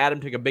Quizzlemania. Then Adam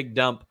took a big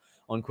dump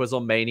on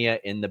Quizzlemania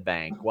in the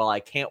bank. Well, I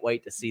can't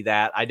wait to see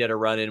that. I did a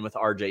run-in with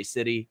RJ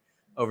City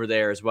over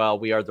there as well.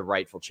 We are the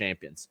rightful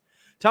champions.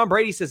 Tom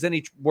Brady says,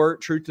 any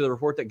truth to the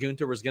report that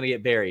Gunther was going to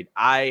get buried?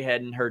 I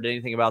hadn't heard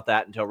anything about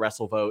that until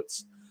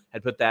WrestleVotes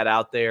had put that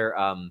out there.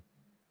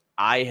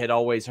 I had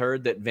always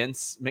heard that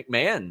Vince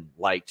McMahon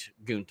liked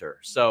Gunther.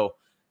 So,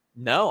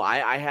 no,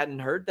 I hadn't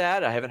heard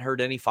that. I haven't heard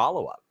any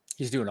follow-up.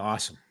 He's doing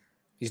awesome.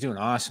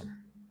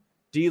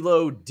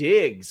 D'Lo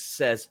Diggs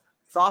says,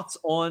 thoughts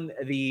on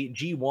the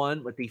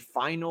G1 with the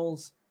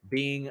finals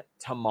being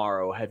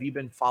tomorrow? Have you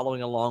been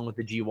following along with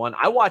the G1?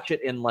 I watch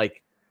it in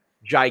like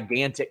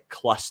gigantic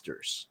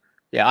clusters.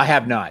 Yeah, I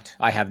have not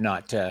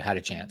had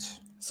a chance.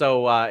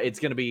 So it's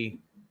going to be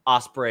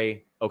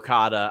Ospreay,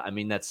 Okada. I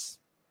mean, that's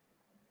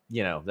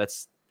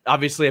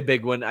obviously a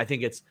big one. I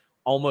think it's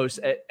almost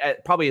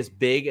probably as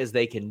big as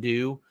they can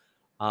do.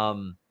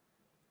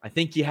 I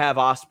think you have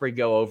Ospreay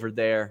go over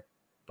there,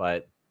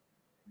 but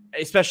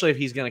especially if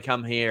he's going to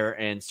come here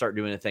and start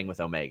doing a thing with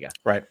Omega.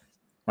 Right.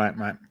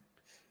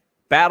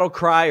 Battle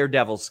Cry or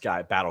Devil's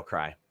Sky? Battle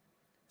Cry.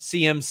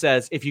 CM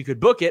says, if you could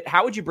book it,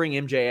 how would you bring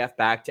MJF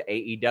back to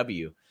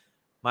AEW?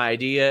 My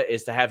idea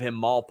is to have him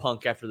maul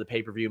Punk after the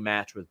pay-per-view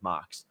match with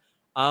Mox.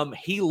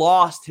 He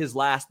lost his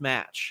last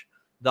match.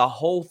 The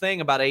whole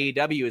thing about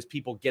AEW is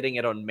people getting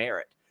it on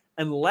merit.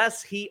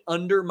 Unless he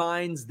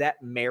undermines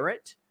that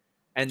merit,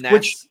 and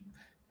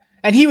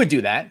he would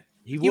do that.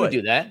 He would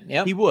do that.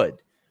 Yeah, he would.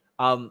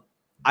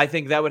 I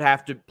think that would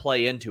have to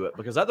play into it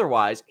because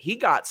otherwise he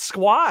got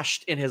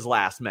squashed in his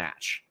last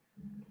match.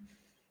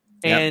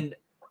 Yep. And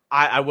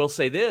I will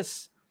say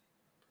this.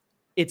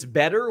 It's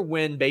better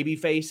when baby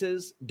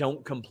faces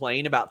don't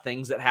complain about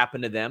things that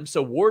happen to them.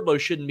 So Wardlow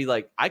shouldn't be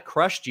like, I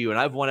crushed you and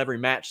I've won every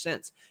match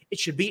since. It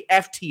should be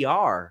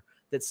FTR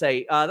that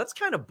say, that's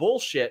kind of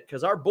bullshit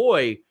because our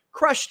boy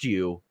crushed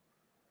you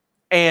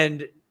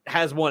and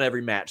has won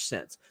every match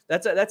since.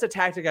 That's a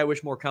tactic I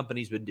wish more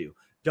companies would do.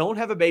 Don't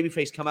have a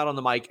babyface come out on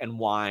the mic and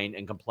whine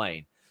and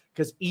complain.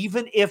 Because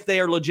even if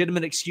they are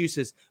legitimate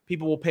excuses,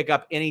 people will pick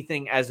up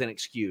anything as an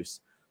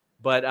excuse.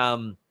 But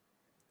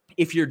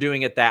if you're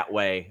doing it that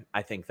way,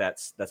 I think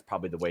that's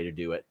probably the way to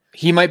do it.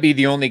 He might be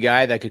the only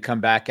guy that could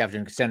come back after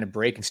an extended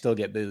break and still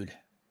get booed.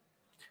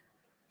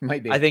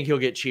 Might be. I think he'll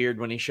get cheered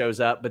when he shows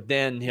up, but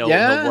then he'll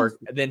work.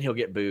 Then he'll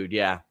get booed.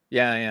 Yeah.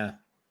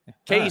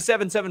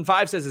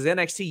 KE775 says, is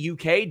NXT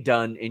UK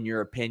done in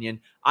your opinion?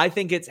 I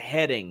think it's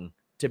heading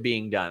to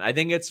being done. I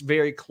think it's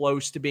very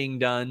close to being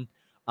done.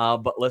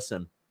 But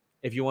listen,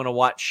 if you want to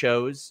watch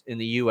shows in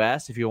the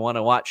U.S., if you want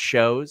to watch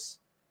shows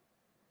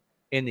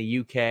in the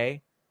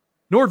UK,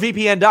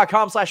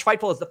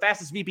 NordVPN.com/Fightful is the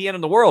fastest VPN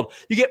in the world.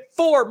 You get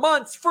 4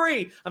 months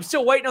free. I'm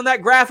still waiting on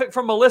that graphic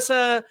from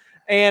Melissa,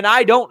 and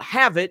I don't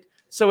have it.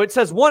 So it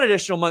says 1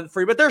 additional month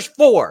free, but there's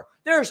 4.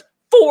 There's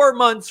 4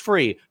 months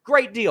free.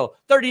 Great deal.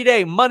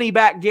 30-day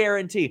money-back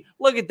guarantee.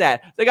 Look at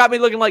that. They got me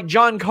looking like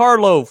John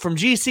Carlo from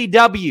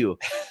GCW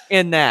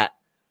in that.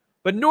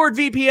 But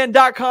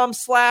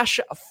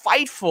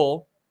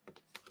NordVPN.com/Fightful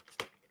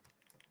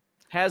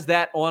has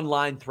that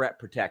online threat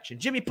protection.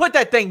 Jimmy, put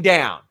that thing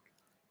down.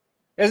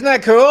 Isn't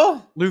that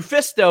cool?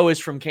 Lufisto is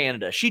from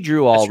Canada. She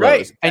drew all That's those.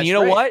 right. And That's you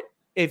know right. what?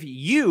 If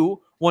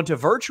you want to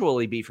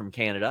virtually be from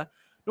Canada,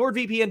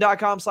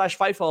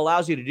 NordVPN.com/Fightful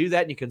allows you to do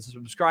that. And you can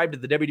subscribe to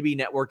the WWE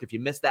network. If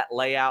you missed that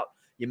layout,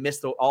 you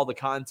missed all the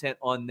content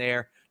on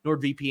there,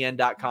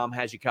 NordVPN.com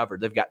has you covered.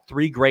 They've got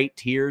 3 great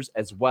tiers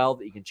as well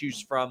that you can choose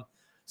from.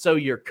 So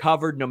you're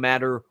covered no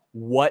matter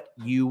what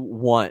you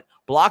want.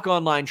 Block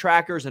online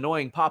trackers,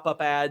 annoying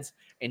pop-up ads,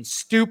 and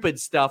stupid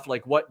stuff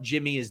like what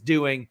Jimmy is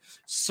doing.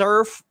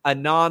 Surf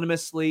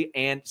anonymously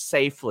and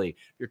safely.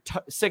 You're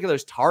sick of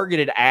those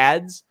targeted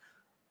ads.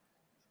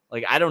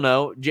 Like, I don't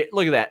know.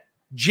 Look at that.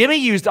 Jimmy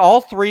used all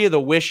 3 of the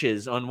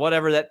wishes on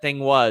whatever that thing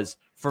was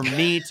for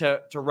me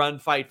to run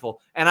Fightful.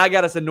 And I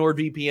got us a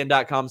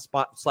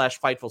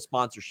NordVPN.com/Fightful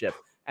sponsorship.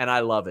 And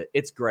I love it.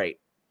 It's great.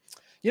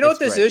 You know It's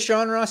what this great. is,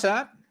 Sean Ross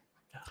Sapp?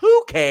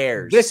 Who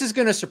cares? This is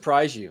going to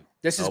surprise you.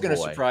 This is Oh, going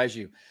to boy. surprise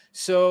you.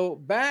 So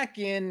back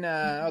in,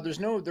 there's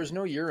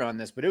no year on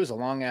this, but it was a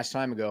long ass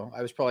time ago.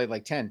 I was probably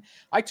like 10.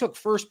 I took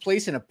first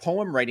place in a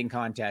poem writing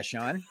contest,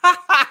 Sean.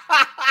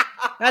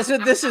 That's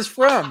what this is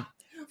from.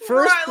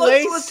 First Right,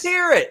 place. Let's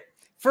hear it.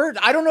 First,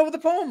 I don't know what the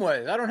poem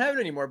was. I don't have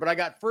it anymore, but I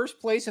got first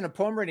place in a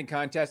poem writing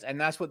contest,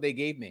 and that's what they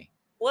gave me.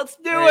 Let's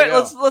do There you it.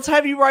 go. Let's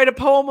have you write a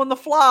poem on the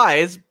fly.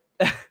 It's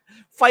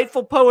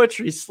Fightful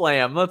Poetry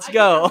Slam. Let's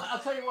go. I'll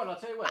tell you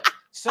what.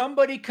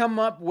 Somebody come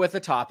up with a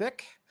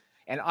topic,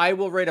 and I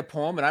will write a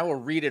poem, and I will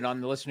read it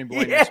on the listening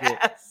board next week.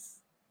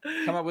 Yes.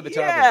 Come up with a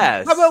topic.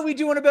 Yes. How about we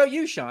do one about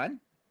you, Sean?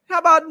 How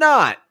about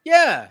not?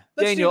 Yeah.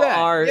 Let's Daniel do that.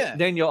 R. Yeah.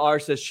 Daniel R.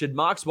 says, should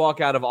Mox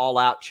walk out of All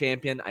Out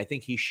champion? I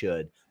think he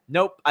should.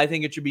 Nope. I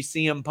think it should be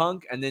CM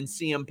Punk and then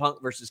CM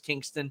Punk versus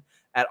Kingston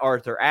at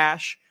Arthur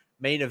Ashe.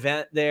 Main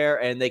event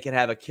there, and they can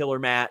have a killer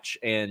match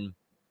and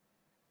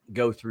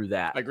go through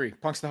that. I agree.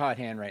 Punk's the hot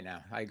hand right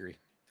now. I agree.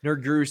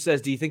 Nerd Guru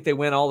says, do you think they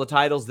win all the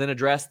titles, then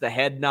address the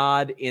head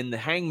nod in the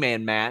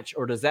Hangman match,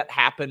 or does that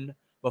happen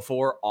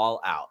before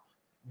All Out?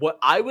 What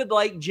I would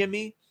like,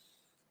 Jimmy,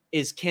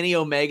 is Kenny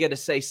Omega to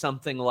say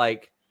something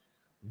like,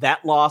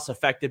 that loss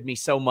affected me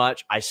so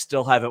much, I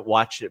still haven't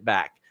watched it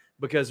back.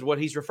 Because what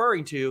he's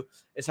referring to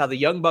is how the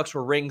Young Bucks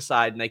were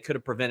ringside and they could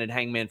have prevented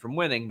Hangman from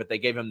winning, but they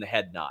gave him the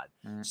head nod.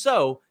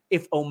 So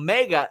if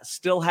Omega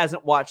still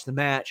hasn't watched the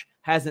match,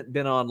 hasn't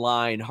been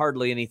online,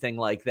 hardly anything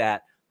like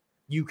that,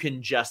 you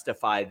can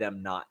justify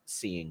them not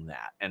seeing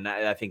that. And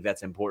I think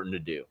that's important to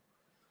do.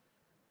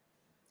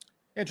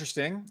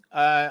 Interesting.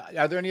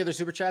 Are there any other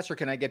super chats, or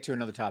can I get to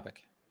another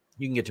topic?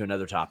 You can get to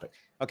another topic.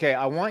 Okay,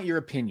 I want your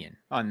opinion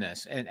on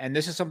this. And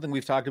this is something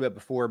we've talked about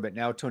before, but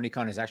now Tony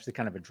Khan has actually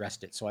kind of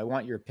addressed it. So I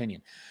want your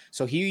opinion.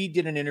 So he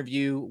did an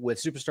interview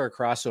with Superstar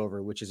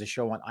Crossover, which is a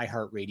show on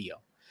iHeartRadio.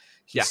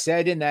 He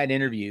said in that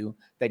interview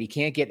that he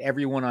can't get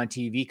everyone on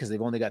TV because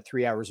they've only got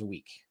 3 hours a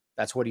week.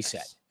 That's what he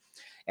said.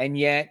 And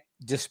yet,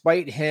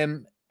 despite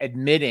him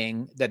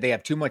admitting that they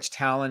have too much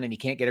talent and he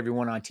can't get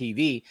everyone on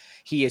TV,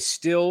 he is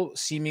still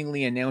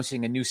seemingly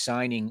announcing a new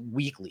signing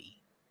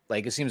weekly.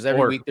 Like it seems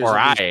every week. Or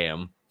I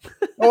am.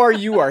 Or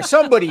you are.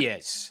 Somebody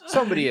is.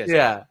 Somebody is.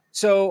 Yeah.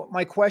 So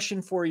my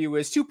question for you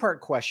is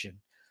 2-part question.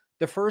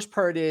 The first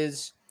part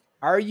is,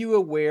 are you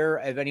aware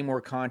of any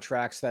more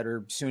contracts that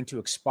are soon to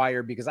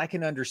expire? Because I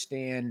can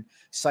understand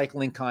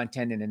cycling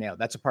content in and out.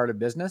 That's a part of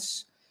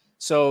business.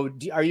 So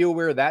are you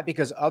aware of that?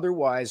 Because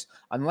otherwise,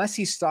 unless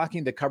he's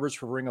stocking the covers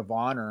for Ring of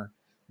Honor,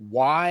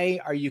 why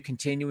are you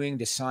continuing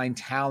to sign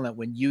talent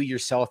when you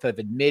yourself have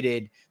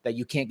admitted that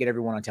you can't get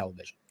everyone on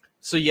television?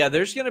 So, yeah,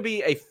 there's going to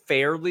be a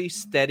fairly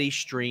steady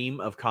stream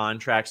of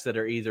contracts that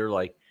are either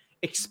like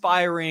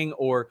expiring,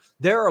 or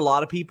there are a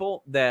lot of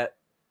people that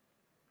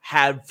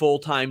had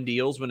full-time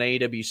deals when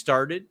AEW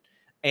started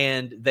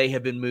and they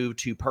have been moved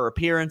to per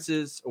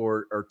appearances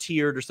or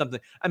tiered or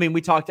something. I mean,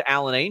 we talked to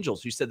Alan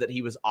Angels, who said that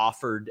he was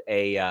offered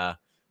a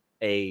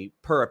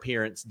per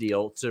appearance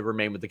deal to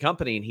remain with the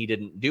company and he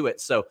didn't do it.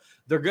 So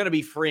they're going to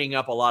be freeing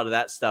up a lot of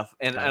that stuff.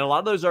 And a lot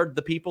of those are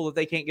the people that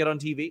they can't get on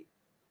TV.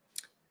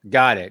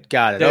 Got it.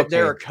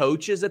 There are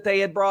coaches that they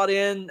had brought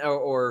in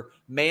or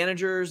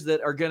managers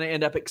that are going to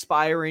end up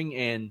expiring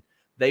and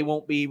they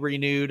won't be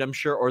renewed, I'm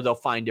sure, or they'll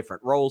find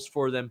different roles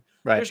for them.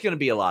 Right. There's going to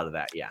be a lot of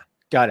that. Yeah.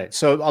 Got it.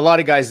 So a lot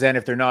of guys then,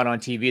 if they're not on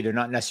TV, they're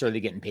not necessarily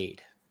getting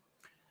paid.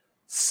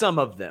 Some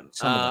of them.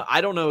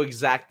 I don't know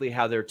exactly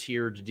how their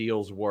tiered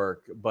deals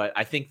work, but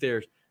I think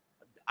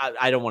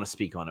I don't want to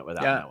speak on it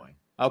without knowing.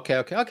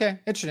 Okay.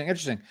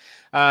 Interesting.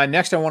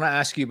 Next, I want to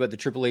ask you about the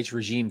Triple H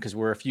regime because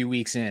we're a few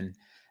weeks in.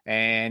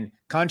 And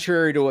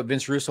contrary to what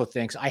Vince Russo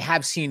thinks, I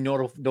have seen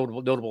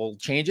notable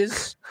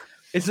changes.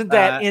 Isn't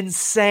that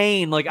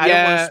insane? Like, I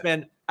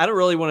don't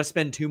really want to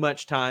spend too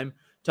much time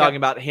talking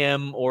about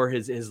him or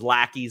his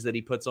lackeys that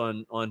he puts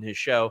on his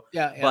show.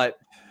 Yeah. But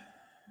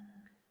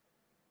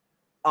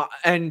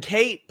and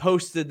Kate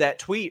posted that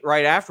tweet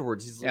right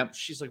afterwards.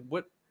 She's like,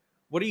 what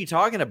are you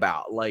talking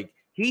about? Like,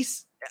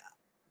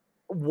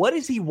 what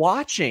is he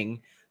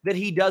watching that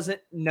he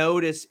doesn't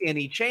notice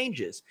any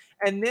changes?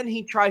 And then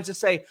he tries to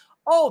say,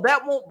 oh,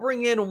 that won't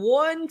bring in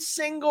one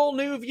single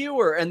new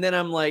viewer. And then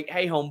I'm like,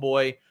 hey,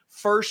 homeboy,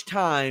 first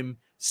time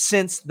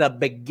since the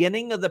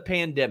beginning of the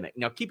pandemic.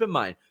 Now, keep in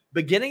mind,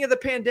 beginning of the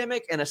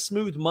pandemic and a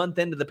smooth month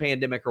into the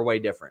pandemic are way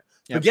different.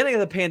 Yep. Beginning of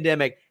the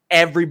pandemic,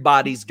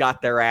 everybody's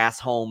got their ass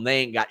home. They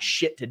ain't got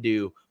shit to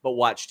do but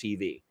watch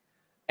TV.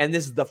 And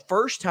this is the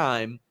first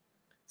time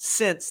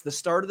since the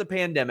start of the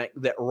pandemic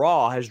that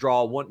Raw has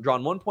drawn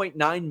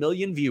 1.9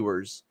 million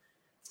viewers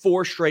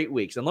 4 straight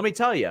weeks. And let me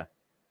tell you,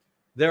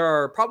 there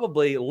are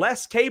probably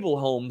less cable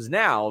homes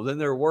now than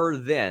there were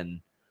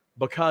then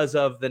because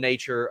of the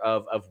nature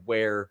of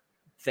where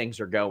things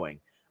are going.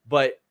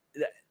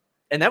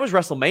 And that was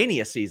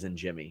WrestleMania season,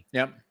 Jimmy.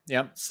 Yep.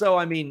 So,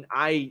 I mean,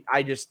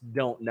 I just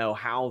don't know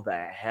how the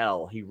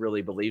hell he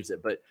really believes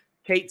it. But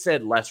Kate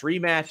said less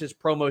rematches,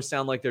 promos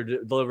sound like they're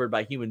delivered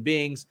by human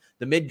beings.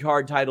 The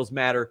mid-card titles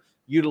matter,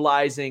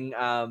 utilizing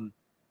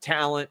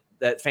talent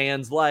that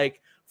fans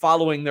like,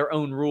 following their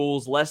own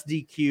rules, less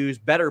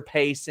DQs, better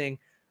pacing.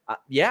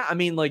 I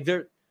mean, like,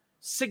 they're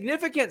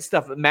significant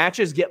stuff.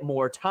 Matches get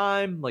more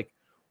time. Like,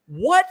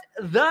 what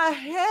the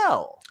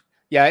hell?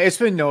 Yeah, it's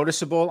been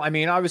noticeable. I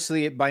mean,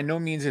 obviously, by no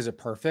means is it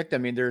perfect. I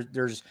mean,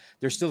 there's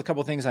still a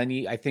couple things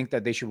I think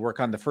that they should work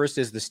on. The first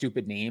is the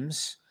stupid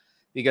names,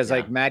 because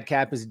like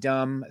Madcap is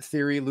dumb.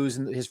 Theory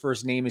losing his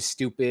first name is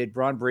stupid.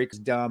 Braun Breaker is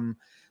dumb.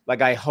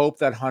 Like, I hope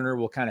that Hunter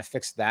will kind of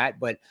fix that.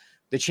 But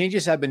the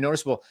changes have been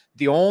noticeable.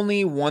 The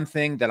only one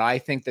thing that I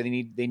think that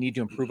they need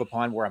to improve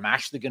upon, where I'm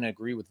actually going to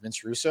agree with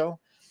Vince Russo,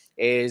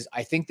 is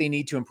I think they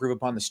need to improve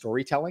upon the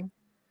storytelling,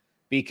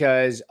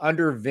 because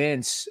under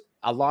Vince,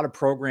 a lot of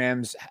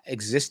programs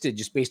existed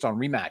just based on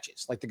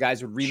rematches. Like, the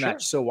guys would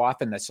rematch so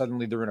often that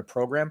suddenly they're in a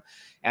program.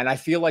 And I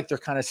feel like they're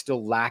kind of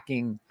still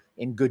lacking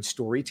in good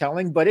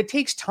storytelling, but it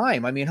takes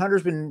time. I mean,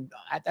 Hunter's been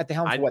at the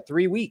helm for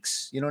 3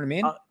 weeks? You know what I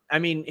mean? I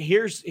mean,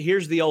 here's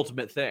the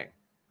ultimate thing.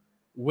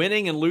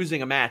 Winning and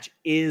losing a match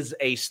is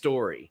a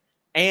story.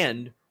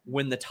 And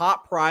when the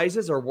top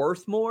prizes are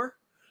worth more,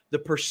 the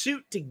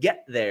pursuit to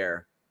get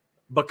there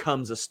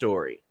becomes a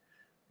story.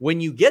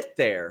 When you get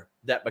there,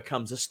 that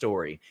becomes a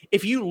story.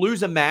 If you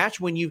lose a match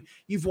when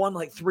you've won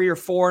like 3 or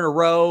 4 in a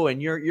row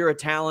and you're a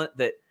talent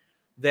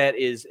that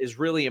is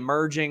really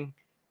emerging,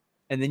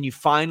 and then you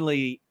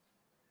finally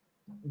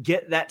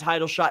get that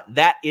title shot,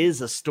 that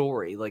is a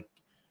story. Like,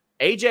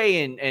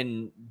 AJ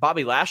and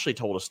Bobby Lashley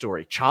told a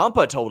story.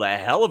 Ciampa told a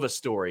hell of a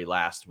story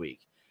last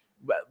week.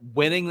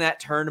 Winning that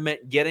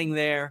tournament, getting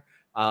there,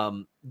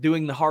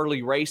 doing the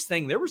Harley race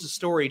thing. There was a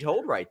story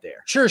told right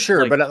there. Sure.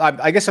 Like, but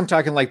I guess I'm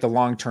talking like the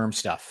long-term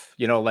stuff,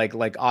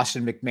 like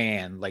Austin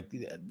McMahon, like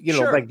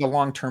the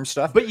long-term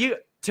stuff. But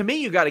to me,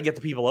 you got to get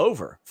the people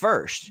over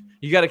first.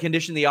 You got to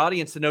condition the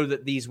audience to know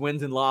that these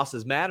wins and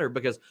losses matter,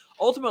 because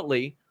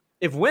ultimately,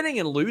 if winning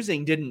and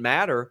losing didn't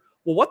matter,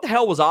 well, what the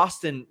hell was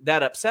Austin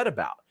that upset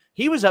about?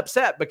 He was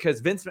upset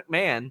because Vince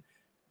McMahon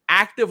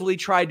actively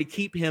tried to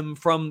keep him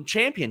from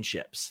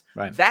championships.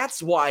 Right.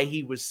 That's why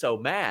he was so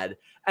mad.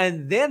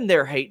 And then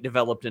their hate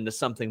developed into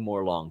something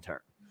more long-term.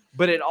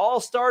 But it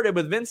all started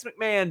with Vince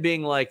McMahon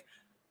being like,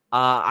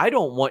 I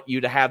don't want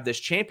you to have this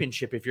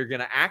championship if you're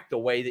going to act the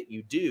way that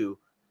you do.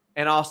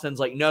 And Austin's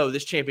like, no,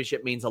 this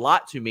championship means a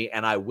lot to me,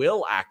 and I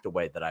will act the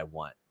way that I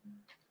want.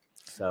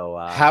 So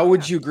how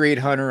would you grade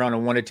Hunter on a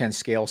 1 to 10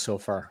 scale so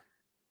far?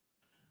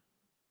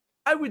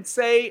 I would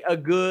say a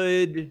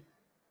good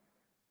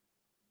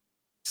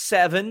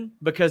 7,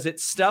 because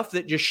it's stuff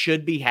that just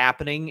should be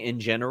happening in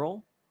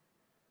general.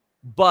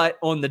 But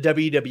on the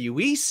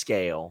WWE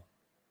scale,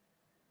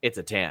 it's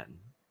a 10.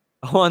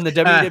 On the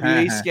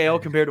WWE scale,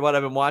 compared to what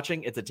I've been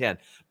watching, it's a 10.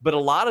 But a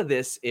lot of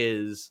this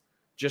is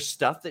just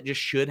stuff that just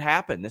should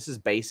happen. This is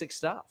basic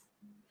stuff.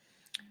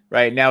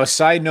 Right. Now, a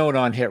side note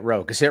on Hit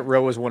Row, because Hit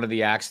Row was one of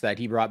the acts that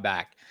he brought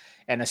back.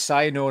 And a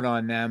side note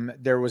on them,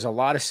 there was a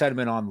lot of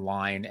sentiment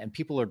online, and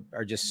people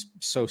are just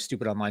so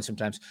stupid online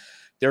sometimes.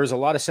 There was a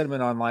lot of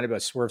sentiment online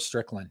about Swerve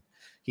Strickland.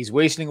 He's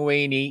wasting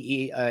away in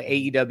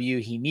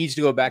AEW. He needs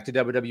to go back to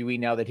WWE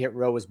now that Hit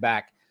Row is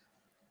back.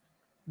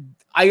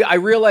 I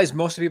realize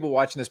most of the people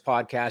watching this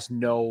podcast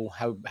know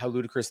how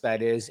ludicrous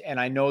that is. And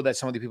I know that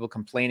some of the people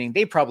complaining,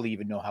 they probably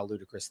even know how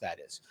ludicrous that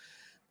is.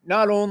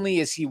 Not only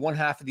is he one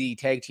half of the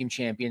tag team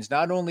champions,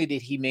 not only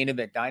did he main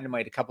event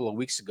Dynamite a couple of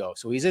weeks ago,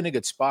 so he's in a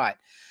good spot,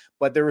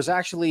 but there was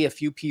actually a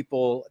few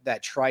people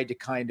that tried to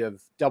kind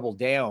of double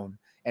down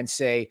and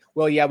say,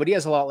 well, yeah, but he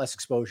has a lot less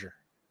exposure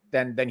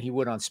than he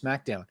would on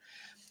SmackDown.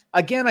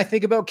 Again, I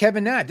think about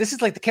Kevin Nash. This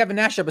is like the Kevin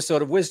Nash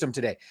episode of Wisdom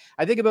today.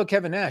 I think about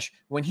Kevin Nash.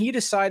 When he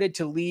decided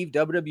to leave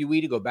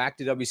WWE to go back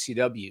to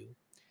WCW,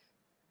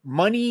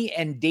 Money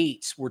and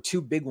dates were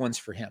two big ones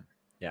for him.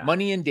 Yeah.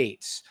 Money and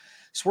dates.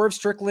 Swerve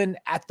Strickland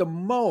at the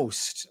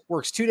most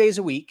works 2 days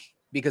a week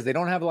because they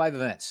don't have live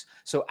events.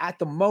 So at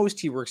the most,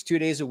 he works 2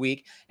 days a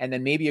week and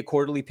then maybe a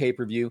quarterly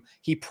pay-per-view.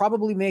 He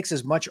probably makes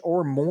as much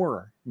or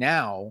more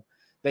now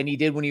than he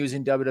did when he was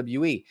in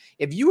WWE.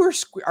 If you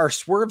are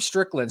Swerve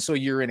Strickland, so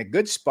you're in a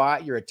good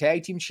spot, you're a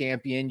tag team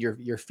champion,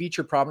 you're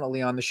featured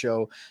prominently on the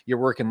show, you're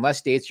working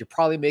less dates, you're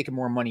probably making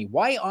more money.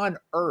 Why on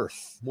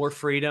earth? More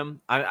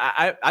freedom.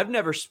 I've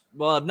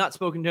not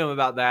spoken to him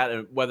about that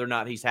and whether or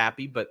not he's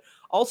happy, but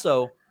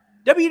also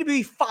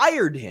WWE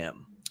fired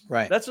him.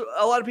 Right. That's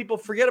a lot of people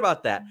forget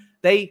about that.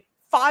 They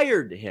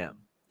fired him.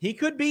 He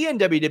could be in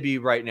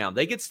WWE right now.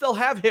 They could still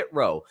have Hit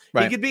Row.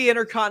 Right. He could be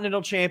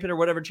Intercontinental Champion or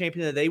whatever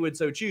champion that they would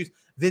so choose.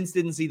 Vince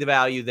didn't see the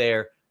value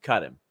there.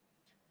 Cut him.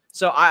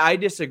 So I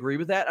disagree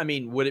with that. I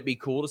mean, would it be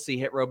cool to see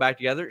Hit Row back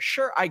together?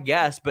 Sure, I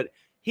guess. But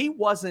he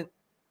wasn't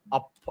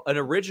an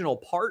original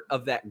part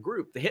of that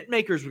group. The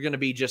Hitmakers were going to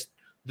be just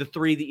the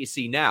three that you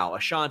see now.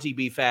 Ashanti,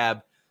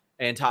 B-Fab,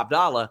 and Top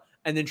Dollar.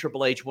 And then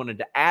Triple H wanted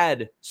to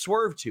add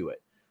Swerve to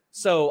it.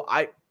 So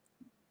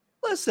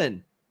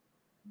listen,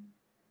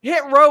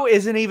 Hit Row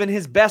isn't even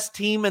his best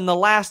team in the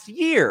last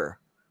year.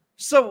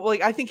 So,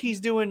 I think he's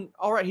doing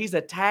all right. He's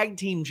a tag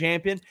team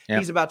champion. Yep.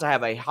 He's about to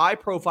have a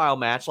high-profile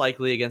match,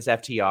 likely against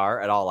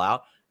FTR at All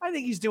Out. I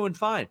think he's doing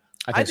fine.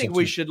 I think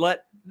we should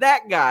let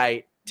that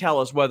guy tell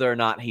us whether or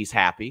not he's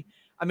happy.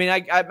 I mean,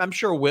 I'm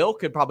sure Will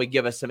could probably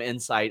give us some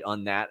insight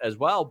on that as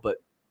well. But,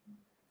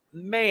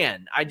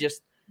 man,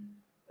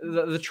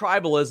 the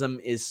tribalism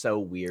is so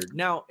weird.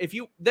 Now, if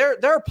there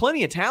are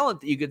plenty of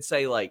talent that you could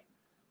say,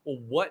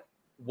 well,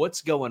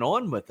 what's going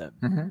on with them?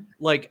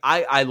 Mm-hmm.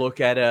 I look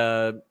at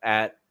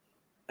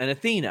an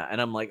Athena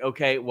and I'm like,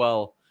 okay,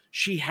 well,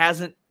 she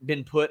hasn't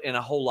been put in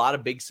a whole lot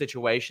of big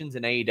situations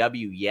in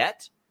AEW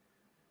yet.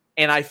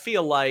 And I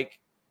feel like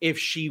if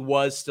she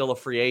was still a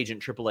free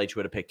agent, Triple H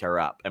would have picked her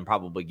up and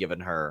probably given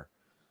her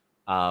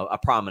a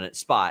prominent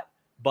spot.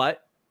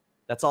 But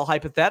that's all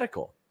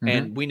hypothetical. Mm-hmm.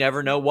 And we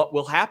never know what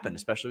will happen,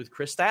 especially with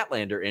Chris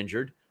Statlander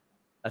injured.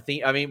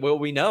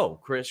 We know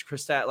Chris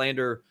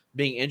Statlander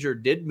being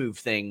injured did move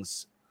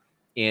things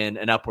in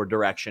an upward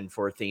direction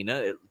for Athena.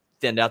 It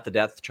thinned out the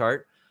depth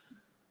chart.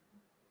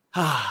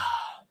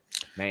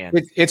 Man,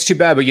 it's too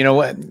bad, but you know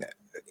what?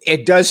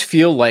 It does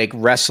feel like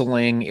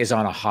wrestling is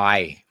on a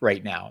high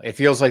right now. It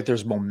feels like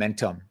there's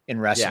momentum in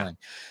wrestling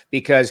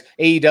because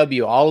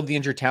AEW, all of the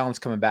injured talent's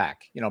coming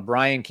back.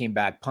 Bryan came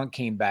back, Punk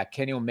came back,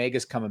 Kenny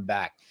Omega's coming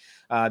back.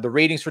 The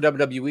ratings for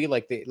WWE,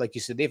 like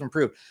you said, they've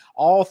improved.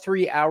 All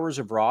 3 hours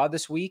of Raw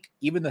this week,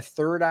 even the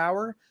third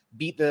hour,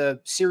 beat the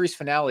series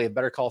finale of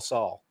Better Call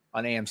Saul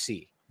on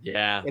AMC.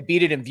 Yeah, it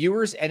beat it in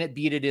viewers and it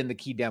beat it in the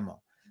key demo.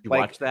 You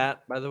watch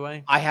that, by the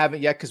way? I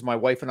haven't yet because my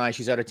wife and I,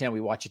 she's out of town.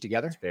 We watch it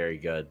together. It's very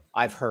good.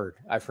 I've heard.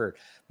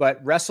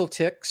 But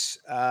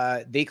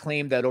WrestleTix, they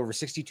claim that over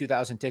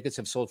 62,000 tickets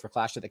have sold for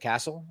Clash at the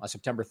Castle on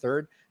September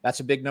 3rd. That's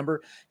a big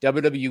number.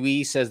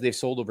 WWE says they've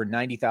sold over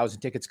 90,000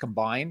 tickets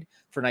combined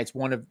for nights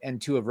 1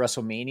 and 2 of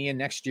WrestleMania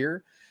next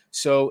year.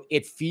 So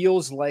it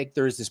feels like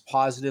there's this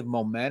positive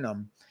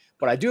momentum.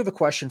 But I do have a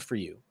question for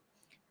you.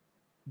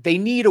 They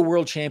need a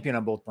world champion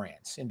on both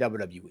brands in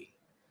WWE.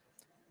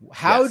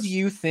 How do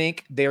you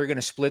think they're going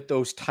to split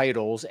those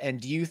titles?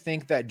 And do you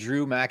think that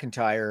Drew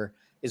McIntyre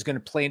is going to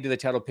play into the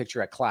title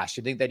picture at Clash?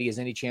 Do you think that he has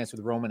any chance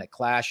with Roman at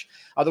Clash?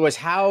 Otherwise,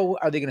 how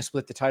are they going to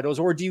split the titles?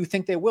 Or do you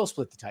think they will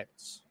split the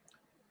titles?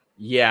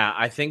 Yeah,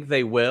 I think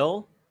they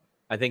will.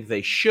 I think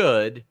they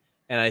should.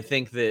 And I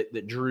think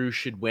that Drew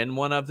should win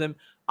one of them.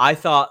 I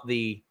thought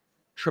the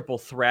triple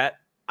threat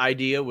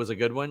idea was a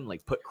good one.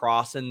 Put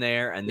Cross in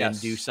there and then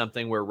do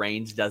something where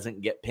Reigns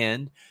doesn't get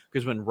pinned.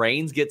 Because when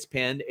Reigns gets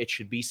pinned, it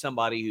should be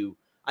somebody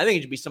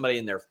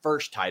in their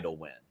first title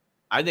win.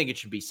 I think it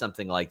should be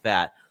something like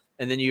that.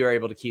 And then you are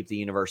able to keep the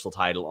Universal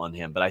title on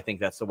him. But I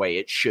think that's the way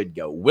it should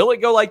go. Will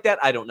it go like that?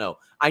 I don't know.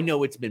 I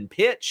know it's been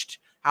pitched.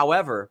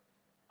 However,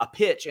 a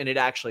pitch and it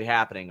actually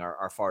happening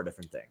are far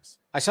different things.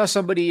 I saw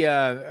somebody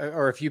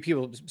or a few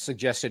people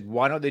suggested,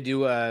 why don't they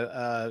do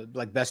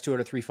best 2 out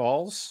of 3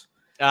 falls?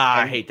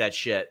 I hate that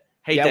shit.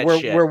 Shit.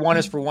 Where one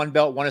is for one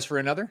belt, one is for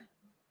another.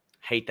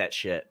 Hate that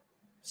shit.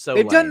 So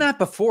they've done that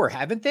before,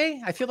 haven't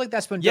they? I feel like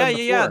that's been done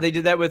before. Yeah. They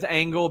did that with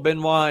Angle,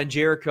 Benoit, and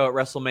Jericho at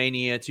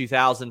WrestleMania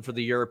 2000 for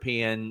the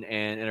European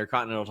and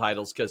Intercontinental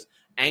titles because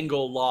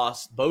Angle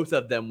lost both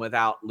of them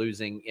without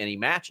losing any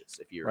matches,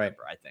 if you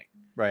remember, I think.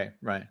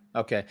 Right.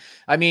 Okay.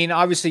 I mean,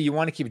 obviously you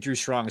want to keep Drew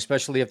strong,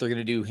 especially if they're going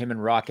to do him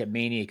and Rock at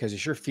Mania because it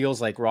sure feels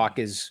like Rock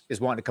is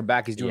wanting to come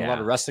back. He's doing a lot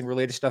of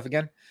wrestling-related stuff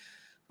again.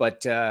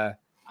 But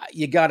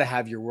you got to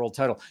have your world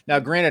title. Now,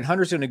 granted,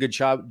 Hunter's doing a good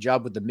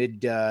job with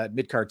the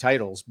mid-card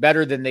titles,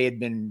 better than they had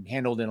been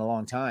handled in a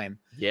long time.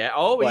 Yeah.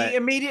 He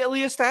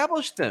immediately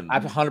established them.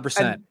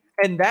 100%.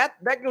 And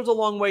that goes a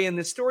long way in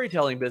the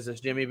storytelling business,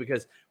 Jimmy,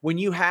 because when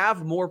you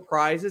have more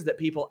prizes that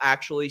people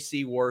actually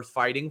see worth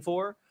fighting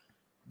for,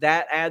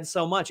 that adds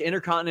so much.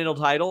 Intercontinental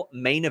title,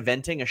 main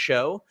eventing a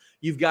show.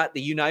 You've got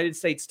the United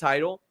States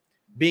title.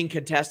 being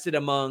contested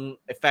among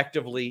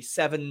effectively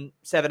seven,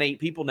 8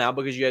 people now,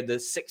 because you had the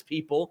 6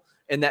 people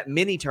in that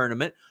mini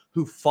tournament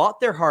who fought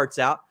their hearts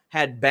out,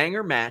 had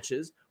banger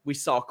matches. We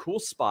saw cool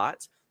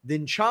spots.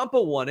 Then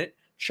Ciampa won it.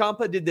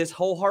 Ciampa did this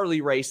whole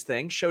Harley race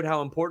thing, showed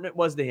how important it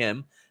was to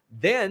him.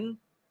 Then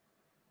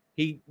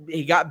he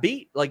got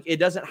beat. Like, it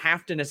doesn't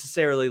have to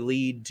necessarily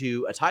lead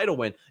to a title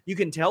win. You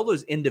can tell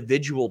those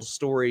individual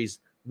stories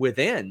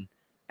within,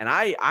 and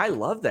I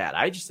love that.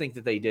 I just think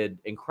that they did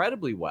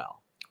incredibly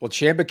well. Well,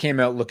 Ciampa came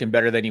out looking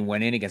better than he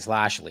went in against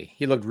Lashley.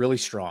 He looked really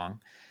strong.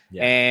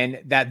 Yeah.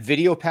 And that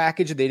video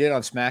package they did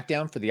on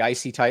SmackDown for the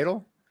IC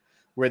title,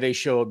 where they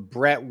showed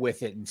Brett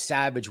with it and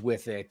Savage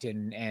with it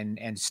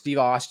and Steve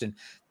Austin,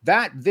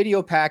 that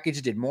video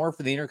package did more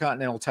for the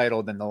Intercontinental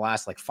title than the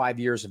last 5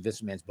 years of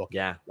this man's book.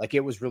 Yeah. Like, it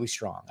was really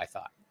strong, I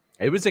thought.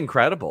 It was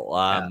incredible.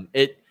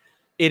 It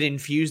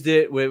infused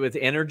it with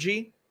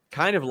energy,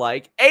 kind of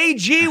like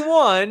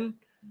AG1,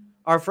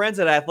 our friends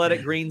at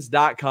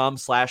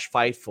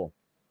athleticgreens.com/Fightful.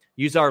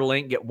 Use our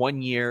link, get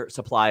 1 year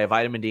supply of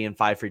vitamin D and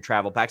 5 free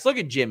travel packs. Look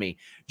at Jimmy,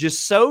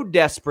 just so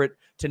desperate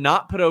to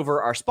not put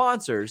over our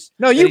sponsors.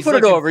 No, you put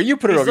it over. You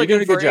put it over. You're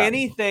doing a good job.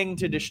 Anything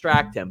to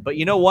distract him. But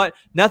you know what?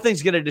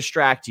 Nothing's going to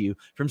distract you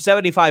from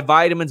 75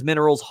 vitamins,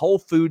 minerals, whole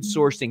food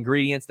sourced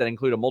ingredients that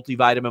include a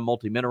multivitamin,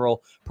 multimineral,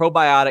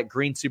 probiotic,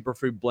 green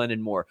superfood blend,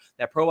 and more.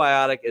 That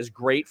probiotic is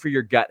great for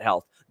your gut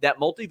health. That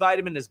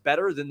multivitamin is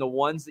better than the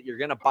ones that you're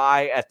going to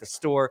buy at the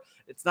store.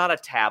 It's not a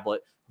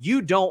tablet.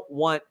 You don't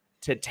want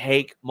to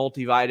take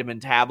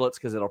multivitamin tablets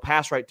because it'll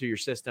pass right through your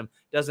system.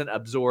 Doesn't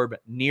absorb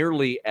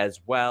nearly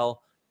as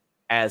well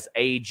as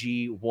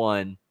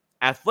AG1.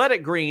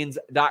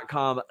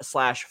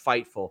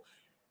 athleticgreens.com/Fightful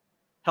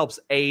helps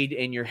aid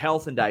in your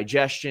health and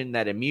digestion.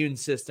 That immune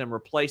system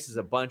replaces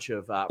a bunch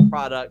of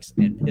products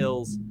and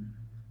pills.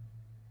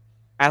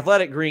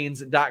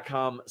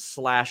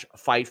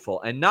 athleticgreens.com/Fightful.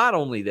 And not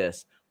only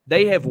this,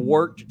 they have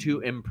worked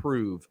to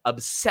improve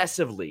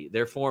obsessively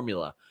their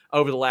formula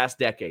over the last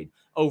decade.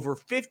 Over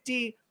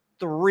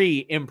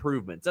 53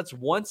 improvements. That's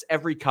once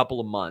every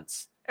couple of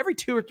months. Every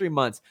 2 or 3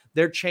 months,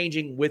 they're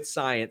changing with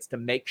science to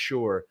make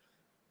sure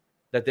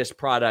that this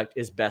product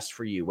is best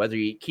for you. Whether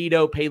you eat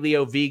keto,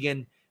 paleo,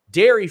 vegan,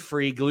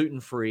 dairy-free,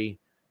 gluten-free,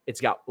 it's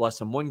got less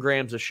than 1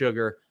 gram of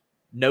sugar,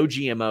 no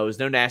GMOs,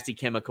 no nasty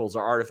chemicals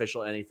or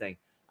artificial anything.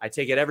 I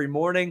take it every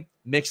morning,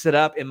 mix it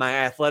up in my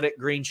Athletic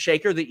Green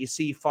shaker that you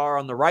see far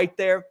on the right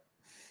there,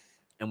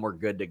 and we're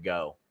good to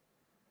go.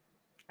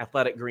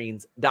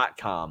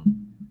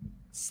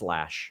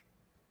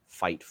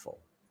 athleticgreens.com/Fightful.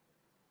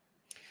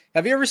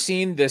 Have you ever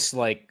seen this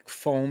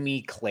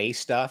foamy clay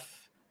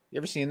stuff? You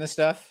ever seen this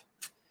stuff?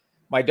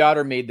 My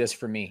daughter made this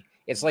for me.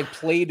 It's like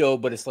Play-Doh,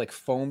 but it's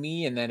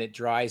foamy and then it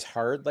dries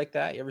hard like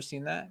that. You ever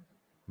seen that?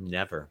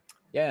 Never.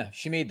 Yeah,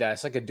 she made that.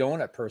 It's like a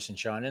donut person,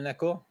 Sean. Isn't that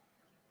cool?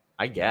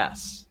 I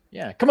guess.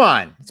 Yeah, come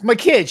on. It's my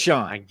kid,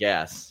 Sean. I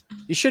guess.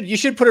 You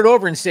should put it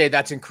over and say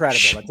that's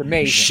incredible. That's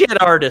amazing.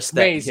 Shit artist,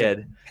 that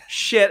kid.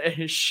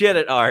 Shit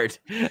at art.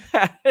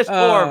 It's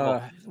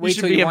horrible. You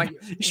should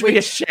be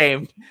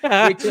ashamed.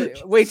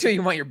 Wait till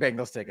you want your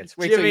Bengals tickets.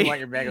 Till you want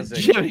your Bengals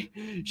tickets. Jimmy,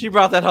 she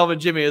brought that home,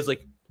 and Jimmy was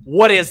like,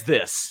 "What is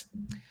this?"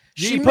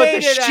 She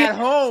made it at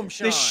home,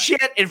 Sean. The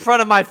shit in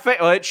front of my face.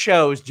 Well, it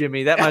shows,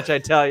 Jimmy. That much I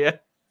tell you.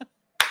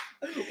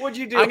 What'd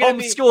you do?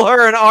 Homeschool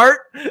her in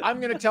art? I'm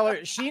gonna tell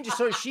her. She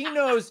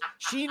knows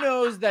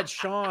that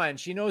Sean.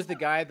 She knows the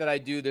guy that I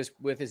do this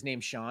with. His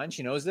name's Sean.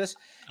 She knows this,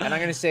 and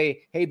I'm gonna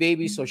say, "Hey,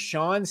 baby. So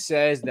Sean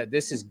says that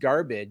this is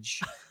garbage.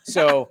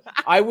 So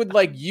I would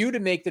like you to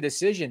make the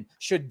decision.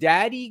 Should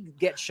Daddy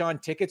get Sean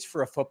tickets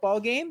for a football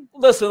game?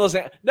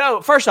 Listen.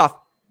 No. First off,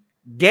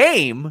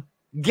 games.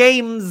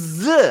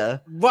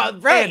 Well,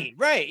 right.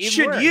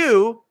 Should worse.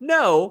 You?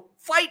 No.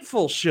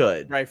 Fightful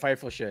should. Right,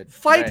 Fightful should.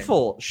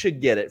 Fightful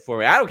should get it for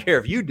me. I don't care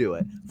if you do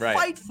it. Right.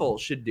 Fightful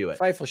should do it.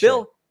 Fightful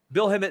should.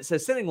 Bill Hemmett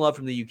says, sending love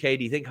from the UK.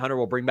 Do you think Hunter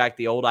will bring back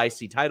the old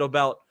IC title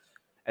belt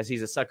as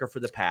he's a sucker for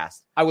the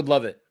past? I would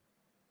love it.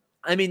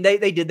 I mean,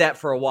 they did that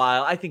for a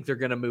while. I think they're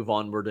going to move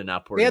onward and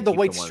upward. They had the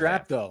white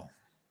strap, though.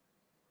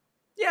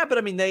 Yeah, but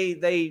I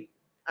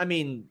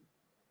mean,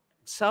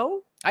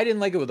 so? I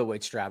didn't like it with the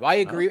white strap. I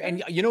agree. Okay.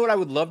 And you know what I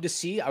would love to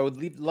see? I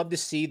would love to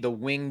see the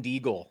winged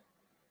eagle.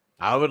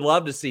 I would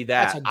love to see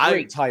that. That's a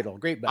great title.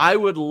 Great belt. I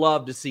would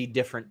love to see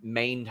different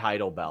main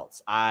title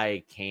belts.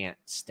 I can't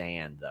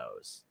stand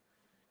those.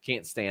 I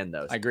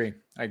agree.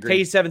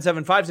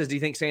 K775 says, do you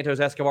think Santos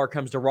Escobar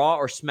comes to Raw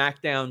or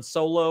SmackDown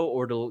solo,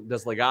 or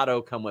does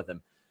Legado come with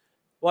him?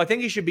 Well, I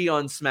think he should be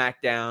on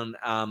SmackDown.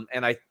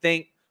 And I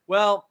think,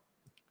 I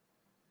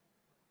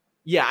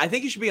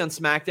think he should be on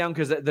SmackDown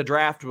because the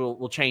draft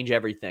will change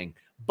everything.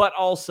 But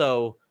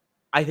also,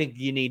 I think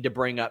you need to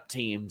bring up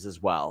teams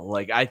as well.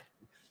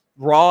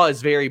 Raw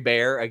is very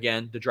bare.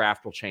 Again, the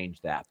draft will change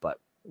that. But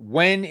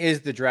when is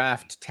the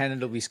draft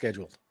tentatively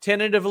scheduled?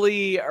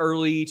 Tentatively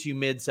early to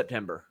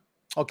mid-September.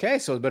 Okay,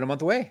 so it's been a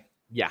month away.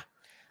 Yeah.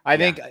 I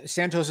think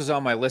Santos is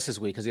on my list this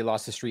week because he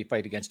lost the street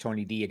fight against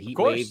Tony D at Heat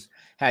Wave,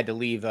 had to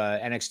leave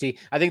NXT.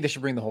 I think they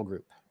should bring the whole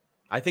group.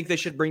 I think they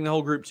should bring the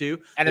whole group too.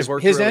 And They've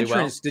worked his really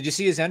entrance, well. did you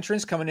see his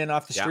entrance coming in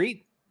off the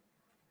street?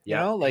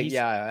 Yeah.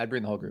 I'd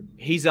bring the whole group.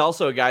 He's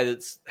also a guy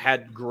that's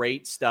had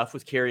great stuff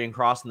with Karrion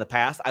Kross in the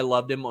past. I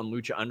loved him on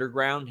Lucha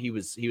Underground. He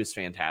was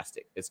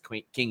fantastic. It's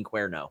King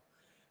Cuerno.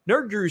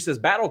 Nerd Drew says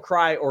Battle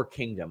Cry or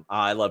Kingdom.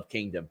 I love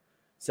Kingdom.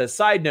 Says,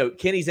 side note,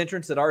 Kenny's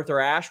entrance at Arthur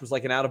Ashe was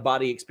like an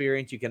out-of-body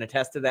experience. You can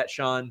attest to that,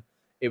 Sean.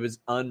 It was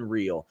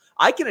unreal.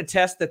 I can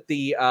attest that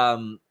the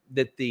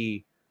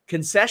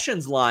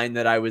concessions line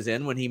that I was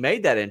in when he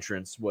made that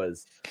entrance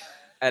was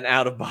an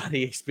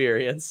out-of-body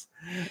experience.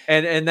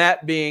 And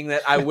that being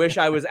that I wish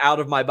I was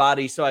out of my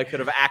body so I could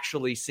have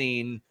actually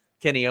seen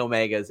Kenny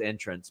Omega's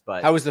entrance.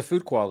 But how was the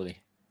food quality?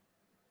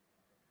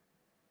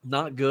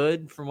 Not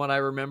good from what I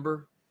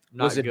remember.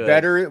 Was it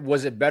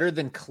better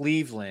than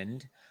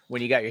Cleveland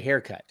when you got your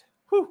hair cut?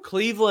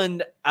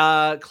 Cleveland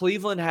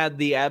had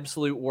the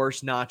absolute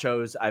worst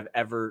nachos I've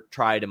ever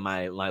tried in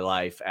my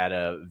life at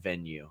a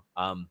venue.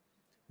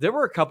 There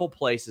were a couple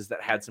places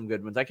that had some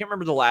good ones. I can't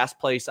remember the last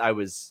place I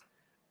was.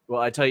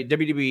 Well, I tell you,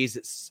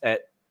 WWE's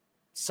at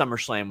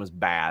SummerSlam was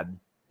bad.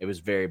 It was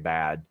very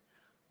bad.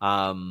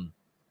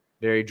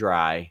 Very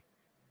dry.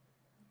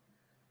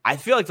 I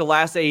feel like the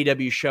last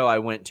AEW show I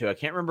went to, I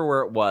can't remember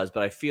where it was,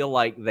 but I feel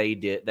like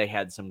they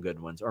had some good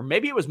ones. Or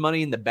maybe it was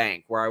Money in the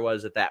Bank where I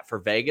was at that for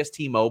Vegas,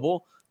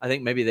 T-Mobile. I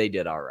think maybe they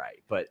did all right.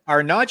 But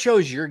are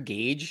nachos your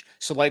gauge?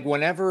 So like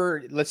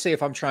whenever, let's say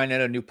if I'm trying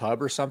at a new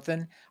pub or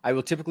something, I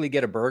will typically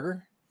get a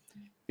burger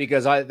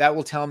because that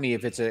will tell me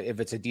if it's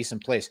a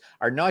decent place.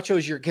 Are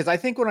nachos because I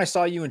think when I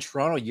saw you in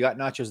Toronto, you got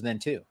nachos then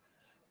too.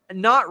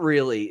 Not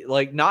really.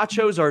 Like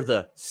nachos are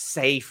the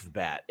safe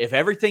bet. If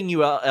everything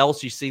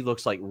else you see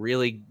looks like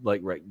really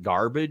like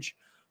garbage,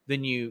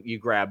 then you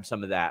grab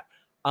some of that.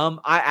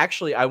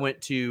 I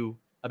went to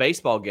a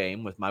baseball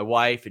game with my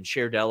wife in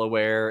Cher,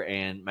 Delaware,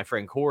 and my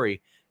friend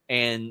Corey,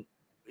 and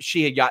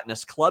she had gotten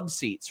us club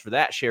seats for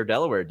that. Cher,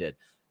 Delaware did,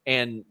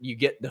 and you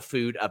get the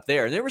food up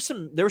there, and there was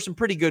some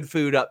pretty good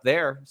food up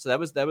there, so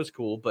that was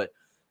cool. But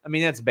I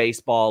mean, that's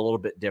baseball, a little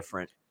bit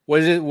different.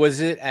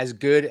 Was it as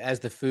good as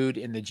the food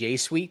in the J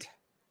Suite?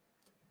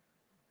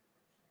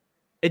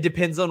 It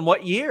depends on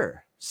what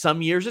year.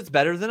 Some years it's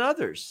better than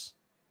others.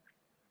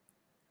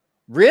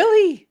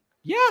 Really?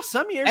 Yeah,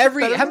 some years.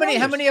 How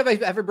many have I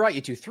ever brought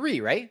you to? 3,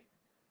 right?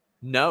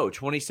 No,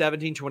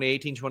 2017,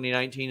 2018,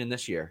 2019, and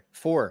this year.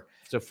 4.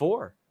 So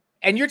 4.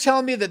 And you're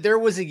telling me that there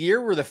was a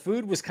year where the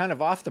food was kind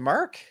of off the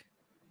mark?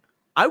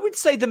 I would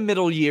say the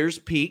middle years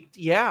peaked.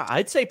 Yeah,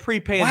 I'd say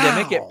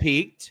pre-pandemic it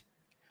peaked.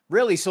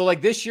 Really? So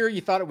like this year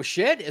you thought it was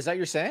shit? Is that what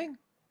you're saying?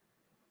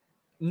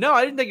 No,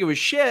 I didn't think it was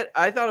shit.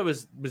 I thought it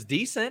was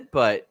decent,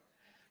 but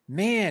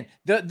man,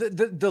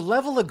 the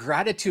level of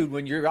gratitude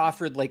when you're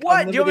offered like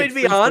what? Do you want me to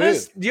be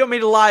honest? Do you want me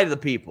to lie to the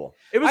people?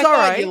 It was all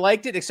right. You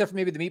liked it, except for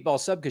maybe the meatball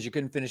sub because you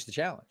couldn't finish the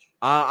challenge.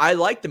 I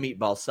liked the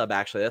meatball sub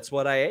actually. That's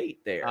what I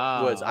ate there.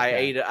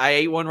 I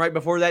ate one right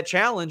before that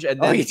challenge, and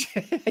then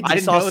I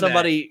saw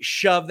somebody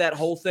shove that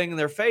whole thing in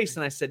their face,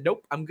 and I said,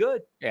 "Nope, I'm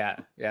good." Yeah.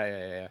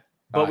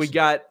 But we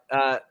got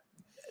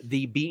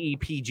the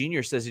BEP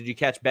Junior says, "Did you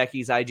catch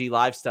Becky's IG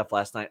live stuff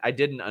last night?" I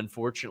didn't,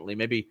 unfortunately.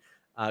 Maybe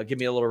give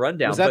me a little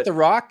rundown. Was that the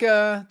Rock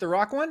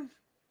one?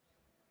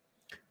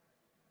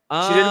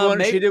 She did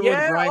one. She did one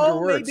with Brian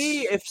Gewirtz. Maybe.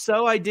 If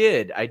so, I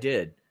did.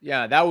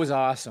 Yeah, that was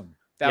awesome.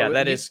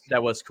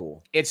 That was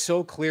cool. It's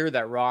so clear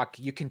that Rock,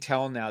 you can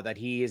tell now that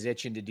he is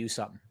itching to do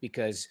something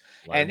because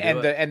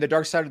and the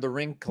Dark Side of the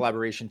Ring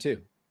collaboration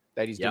too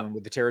that he's doing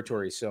with the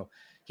territories. So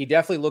he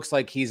definitely looks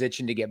like he's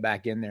itching to get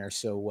back in there.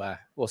 So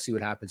we'll see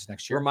what happens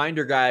next year.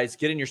 Reminder, guys,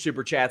 get in your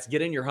super chats,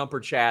 get in your humper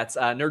chats.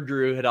 Nerd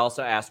Drew had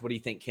also asked, what do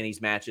you think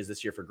Kenny's match is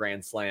this year for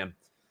Grand Slam?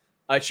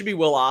 It should be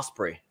Will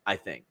Ospreay, I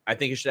think. I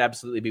think it should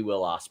absolutely be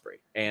Will Ospreay.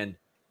 And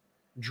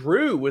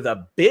Drew with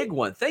a big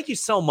one. Thank you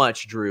so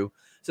much, Drew.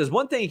 Says,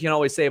 one thing you can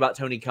always say about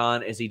Tony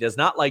Khan is he does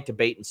not like to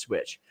bait and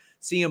switch.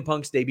 CM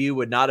Punk's debut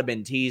would not have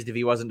been teased if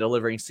he wasn't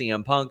delivering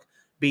CM Punk.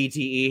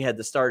 BTE had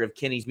the start of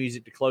Kenny's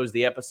music to close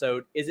the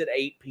episode. Is it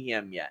 8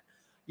 p.m. yet?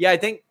 Yeah, I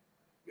think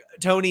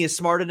Tony is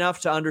smart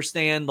enough to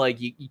understand, like,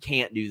 you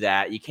can't do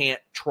that. You can't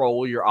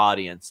troll your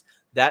audience.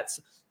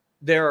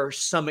 There are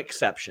some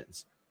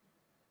exceptions.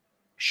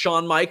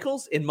 Shawn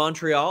Michaels in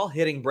Montreal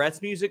hitting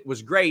Brett's music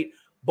was great,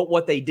 but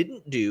what they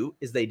didn't do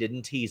is they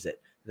didn't tease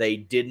it. They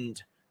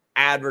didn't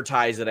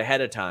advertise it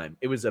ahead of time.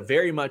 It was a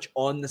very much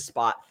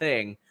on-the-spot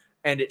thing,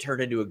 and it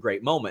turned into a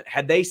great moment.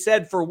 Had they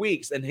said for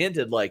weeks and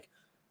hinted like,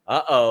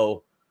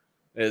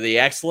 the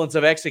excellence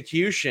of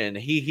execution,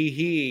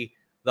 the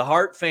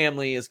Hart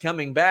family is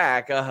coming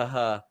back,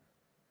 and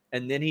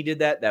then he did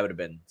that would have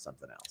been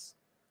something else.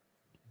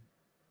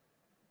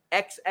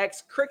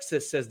 XX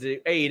Crixus says,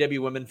 do AEW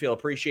women feel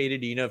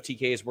appreciated? Do you know if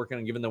TK is working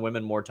on giving the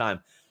women more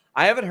time?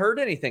 I haven't heard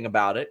anything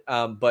about it,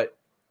 but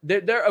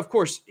there, of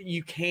course,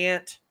 you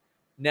can't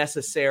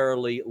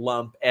necessarily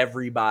lump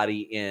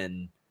everybody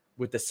in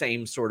with the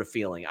same sort of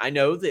feeling. I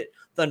know that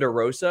Thunder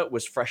Rosa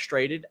was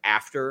frustrated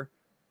after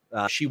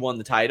she won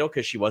the title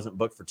because she wasn't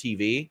booked for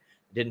TV,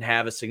 didn't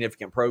have a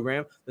significant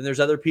program. Then there's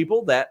other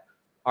people that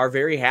are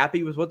very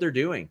happy with what they're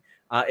doing.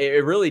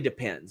 It really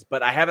depends,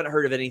 but I haven't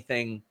heard of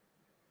anything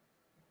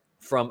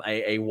from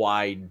a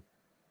wide,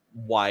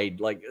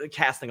 like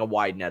casting a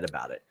wide net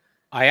about it.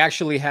 I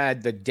actually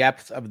had the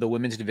depth of the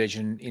women's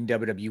division in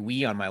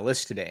WWE on my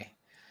list today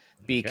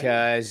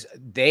because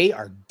they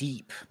are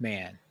deep,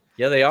 man.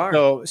 Yeah, they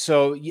are.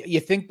 So you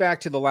think back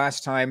to the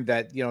last time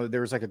that,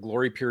 there was like a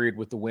glory period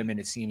with the women,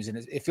 it seems, and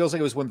it feels like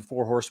it was when the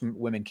 4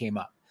 horsewomen came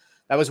up.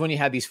 That was when you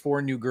had these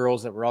 4 new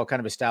girls that were all kind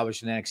of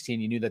established in NXT,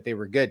 and you knew that they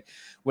were good.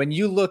 When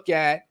you look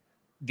at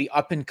the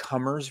up and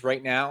comers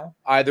right now,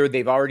 either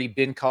they've already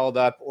been called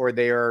up or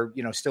they are,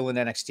 still in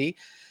NXT.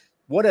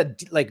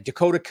 Like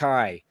Dakota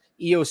Kai,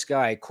 Io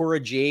Sky, Cora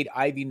Jade,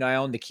 Ivy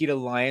Nile, Nikita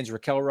Lyons,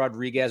 Raquel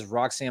Rodriguez,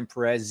 Roxanne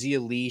Perez, Zia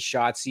Lee,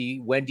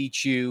 Shotzi, Wendy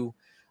Chu.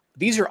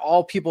 These are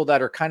all people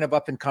that are kind of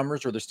up and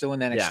comers or they're still in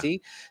NXT. Yeah.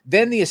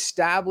 Then the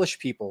established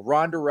people,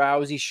 Ronda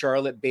Rousey,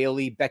 Charlotte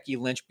Bailey, Becky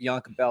Lynch,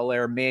 Bianca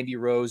Belair, Mandy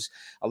Rose,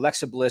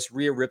 Alexa Bliss,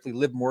 Rhea Ripley,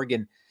 Liv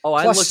Morgan. Oh,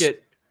 I look at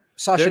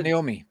Sasha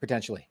Naomi,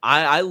 potentially.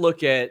 I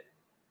look at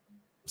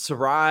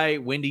Sarai,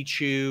 Wendy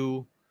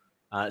Chu,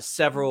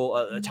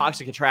 several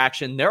Toxic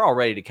Attraction. They're all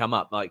ready to come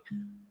up. Like,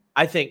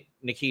 I think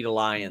Nikita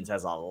Lyons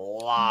has a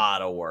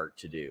lot of work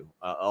to do,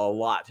 a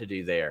lot to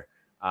do there.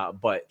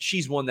 But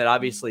she's one that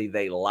obviously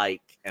they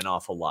like an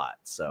awful lot.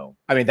 So,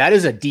 I mean, that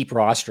is a deep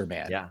roster,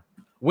 man. Yeah.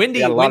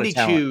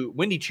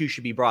 Wendy Chu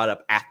should be brought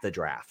up at the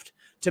draft.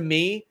 To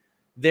me,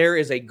 there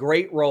is a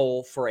great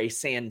role for a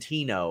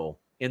Santino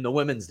in the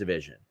women's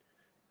division.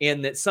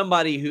 And that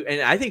somebody who,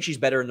 and I think she's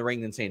better in the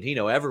ring than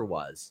Santino ever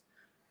was.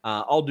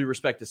 All due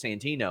respect to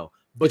Santino.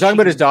 But you're talking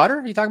about his daughter?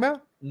 Are you talking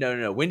about?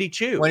 No. Wendy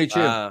Chu.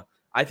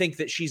 I think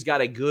that she's got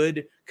a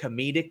good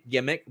comedic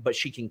gimmick, but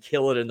she can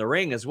kill it in the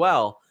ring as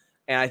well.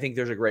 And I think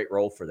there's a great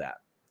role for that.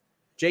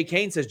 Jay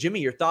Kane says, Jimmy,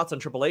 your thoughts on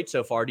Triple H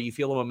so far? Do you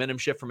feel a momentum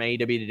shift from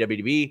AEW to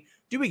WWE?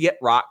 Do we get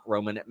Rock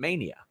Roman at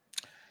Mania?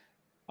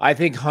 I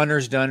think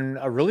Hunter's done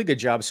a really good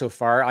job so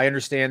far. I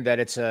understand that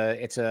it's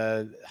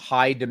a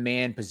high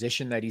demand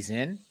position that he's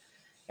in.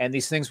 And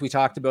these things we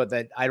talked about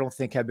that I don't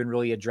think have been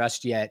really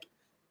addressed yet.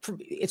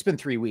 It's been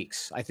 3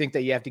 weeks. I think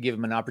that you have to give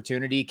him an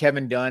opportunity.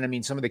 Kevin Dunn, I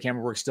mean, some of the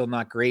camera work's still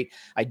not great.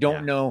 I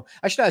don't know.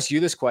 I should ask you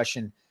this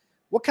question.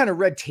 What kind of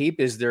red tape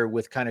is there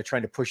with kind of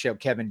trying to push out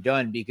Kevin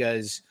Dunn?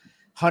 Because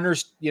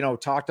Hunter's,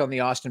 talked on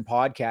the Austin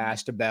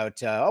podcast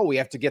about, we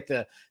have to get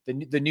the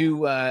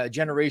new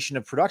generation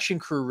of production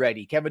crew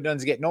ready. Kevin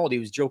Dunn's getting old. He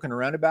was joking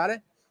around about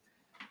it,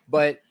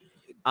 but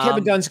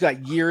Kevin Dunn's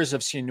got years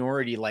of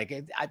seniority. Like,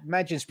 I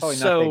imagine it's probably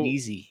not that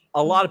easy.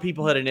 A lot of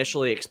people had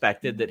initially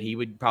expected that he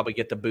would probably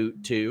get the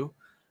boot too.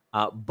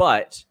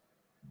 But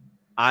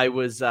I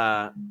was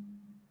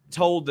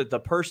told that the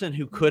person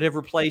who could have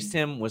replaced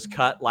him was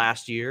cut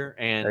last year,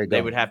 and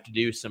they would have to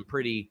do some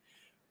pretty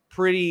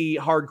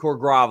hardcore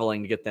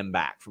groveling to get them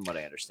back, from what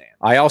I understand.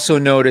 I also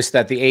noticed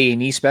that the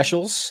A&E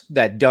specials,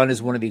 that Dunn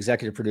is one of the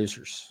executive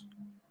producers.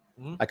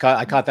 Mm-hmm.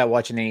 I caught that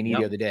watching A&E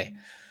the other day.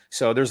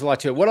 So there's a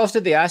lot to it. What else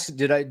did they ask?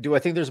 Do I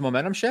think there's a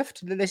momentum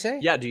shift? Did they say?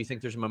 Yeah. Do you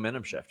think there's a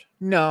momentum shift?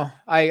 No,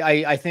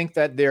 I think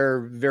that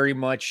they're very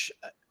much,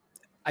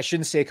 I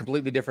shouldn't say a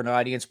completely different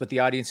audience, but the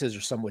audiences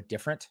are somewhat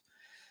different.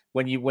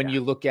 When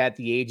you look at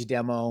the age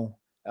demo,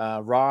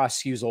 Raw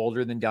skews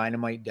older than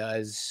Dynamite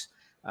does.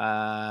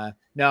 No,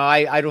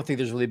 I don't think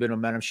there's really been a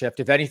momentum shift.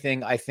 If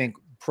anything, I think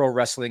pro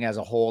wrestling as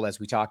a whole, as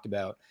we talked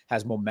about,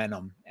 has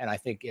momentum, and I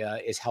think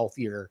is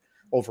healthier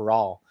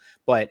overall.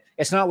 But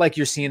it's not like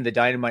you're seeing the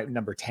Dynamite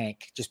number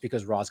tank just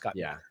because Raw's got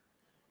better.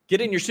 Get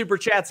in your super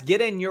chats.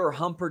 Get in your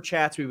humper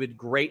chats. We would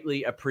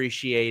greatly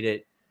appreciate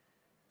it.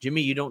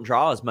 Jimmy, you don't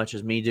draw as much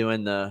as me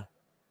doing the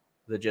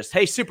just,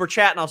 hey, super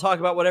chat and I'll talk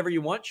about whatever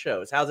you want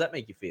shows. How does that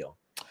make you feel?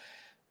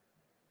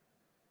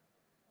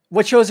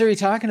 What shows are you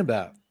talking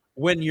about?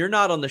 When you're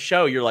not on the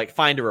show, you're like,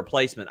 find a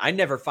replacement. I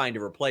never find a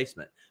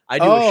replacement. I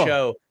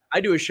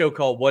do a show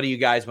called What Do You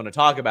Guys Want to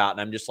Talk About?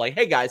 And I'm just like,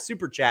 hey guys,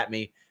 super chat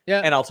me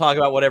and I'll talk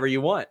about whatever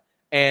you want.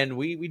 And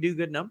we do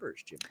good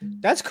numbers, Jim.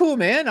 That's cool,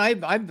 man.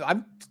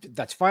 I'm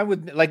that's fine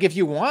with, like, if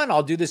you want,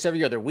 I'll do this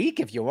every other week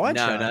if you want.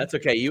 No, that's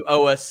okay. You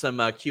owe us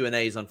some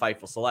Q&As on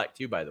Fightful Select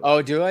too, by the way.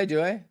 Oh, do I?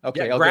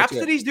 Okay. Yeah,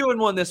 Grapsity's doing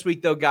one this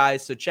week though,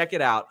 guys. So check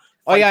it out.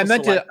 Oh yeah, I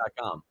meant to.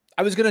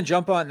 I was gonna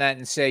jump on that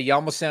and say you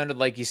almost sounded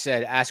like you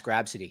said ask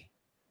Grapsity.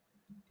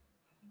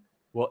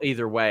 Well,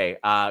 either way,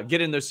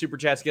 get in those super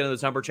chats, get in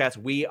those number chats.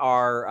 We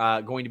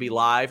are going to be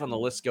live on The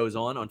List Goes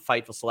On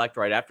Fightful Select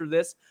right after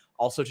this.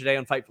 Also today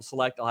on Fightful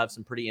Select, I'll have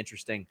some pretty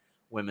interesting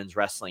women's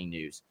wrestling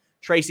news.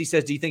 Tracy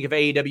says, do you think if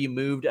AEW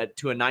moved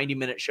to a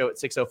 90-minute show at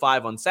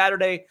 6:05 on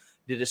Saturday,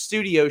 did a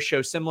studio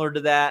show similar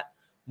to that?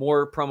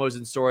 More promos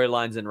and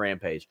storylines than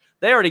Rampage.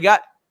 They already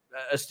got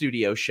a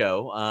studio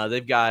show.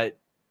 They've got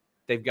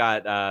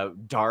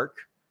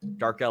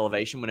Dark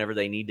Elevation whenever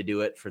they need to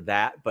do it for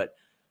that. But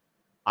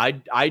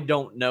I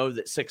don't know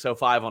that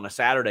 6:05 on a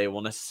Saturday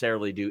will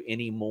necessarily do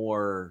any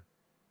more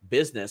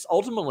business.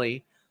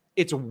 Ultimately,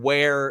 it's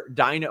where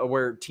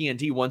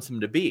TNT wants them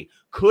to be.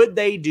 Could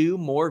they do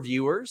more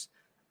viewers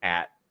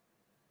at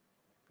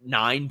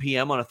 9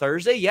 p.m. on a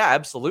Thursday? Yeah,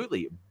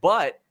 absolutely.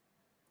 But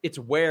it's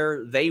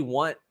where they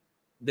want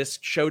this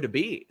show to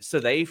be. So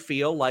they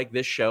feel like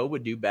this show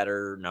would do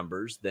better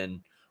numbers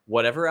than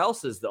whatever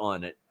else is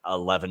on at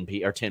 11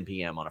 p or 10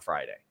 p.m. on a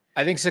Friday.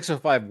 I think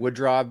 605 would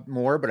draw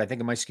more, but I think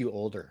it might skew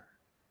older.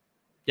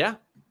 Yeah,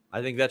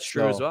 I think that's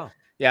true as well.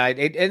 Yeah,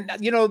 and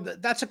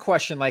that's a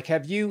question. Like,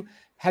 have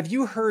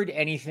you heard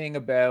anything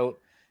about?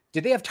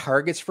 Did they have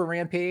targets for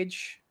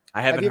Rampage?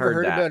 I haven't have you ever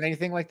heard that. about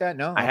anything like that?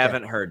 No, I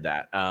haven't heard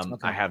that.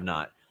 I have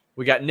not.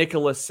 We got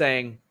Nicholas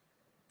saying,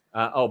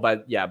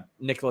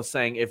 Nicholas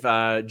saying, if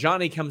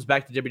Johnny comes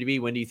back to WWE,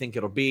 when do you think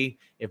it'll be?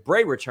 If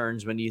Bray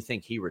returns, when do you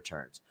think he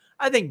returns?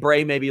 I think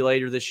Bray maybe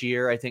later this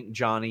year. I think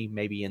Johnny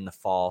maybe in the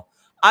fall.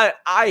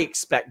 I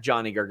expect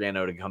Johnny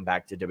Gargano to come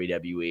back to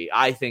WWE.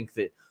 I think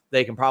that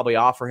they can probably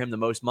offer him the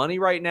most money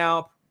right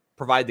now,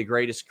 provide the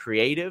greatest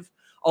creative,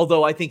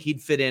 although I think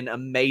he'd fit in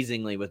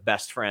amazingly with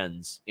Best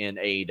Friends in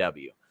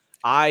AEW.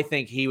 I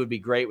think he would be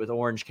great with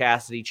Orange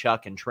Cassidy,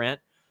 Chuck, and Trent,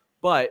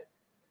 but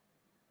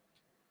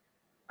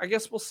I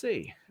guess we'll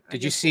see.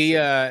 Did you see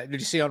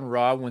on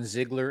Raw when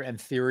Ziggler and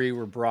Theory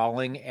were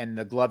brawling and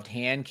the gloved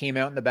hand came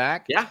out in the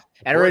back? Yeah.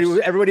 And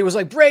everybody was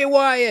like, Bray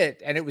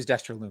Wyatt. And it was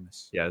Dexter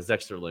Lumis. Yeah, it was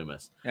Dexter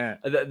Lumis. Yeah.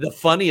 The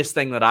funniest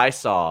thing that I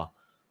saw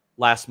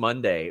last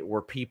Monday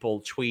were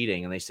people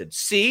tweeting and they said,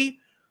 see,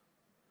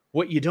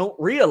 what you don't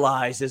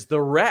realize is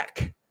the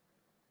Wreck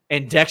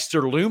and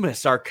Dexter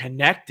Lumis are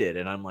connected.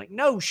 And I'm like,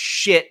 no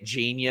shit,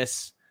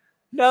 genius.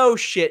 No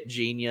shit,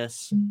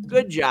 genius.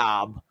 Good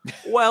job.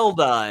 Well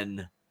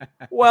done.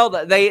 Well,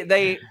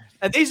 they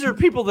and these are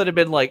people that have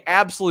been like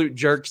absolute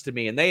jerks to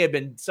me, and they have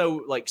been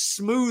so like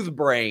smooth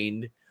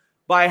brained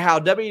by how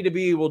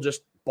WWE will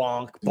just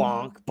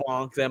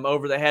bonk them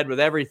over the head with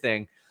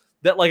everything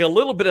that like a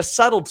little bit of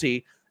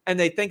subtlety, and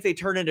they think they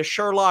turn into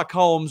Sherlock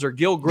Holmes or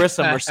Gil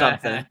Grissom or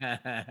something.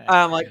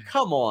 I'm like,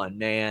 come on,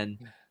 man.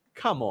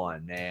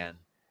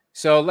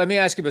 So let me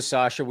ask you about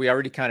Sasha. We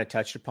already kind of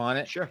touched upon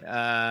it. Sure.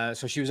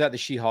 So she was at the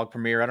She-Hulk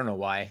premiere. I don't know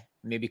why.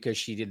 Maybe because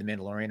she did the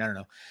Mandalorian. I don't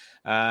know.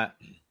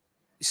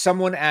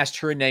 Someone asked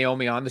her and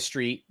Naomi on the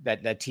street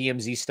that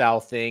TMZ style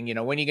thing,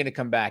 when are you going to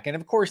come back? And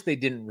of course they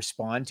didn't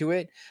respond to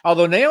it.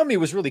 Although Naomi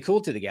was really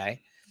cool to the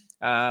guy.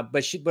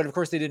 But of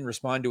course they didn't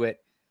respond to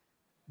it.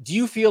 Do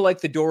you feel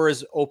like the door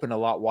is open a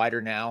lot wider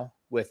now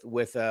with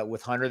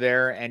Hunter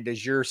there? And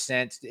is your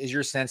sense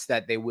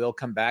that they will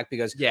come back?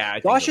 Because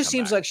Sasha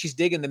seems like she's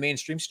digging the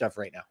mainstream stuff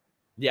right now.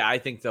 Yeah, I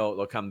think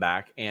they'll come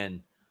back.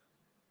 And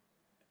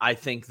I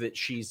think that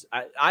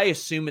I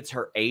assume it's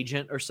her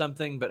agent or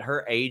something, but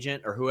her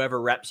agent or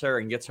whoever reps her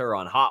and gets her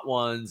on Hot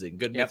Ones and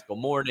Good Mythical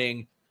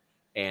Morning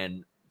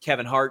and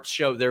Kevin Hart's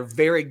show, they're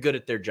very good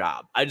at their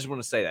job. I just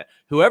want to say that.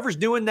 Whoever's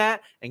doing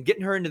that and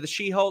getting her into the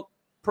She-Hulk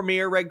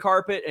premiere red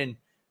carpet and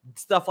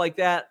stuff like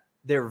that,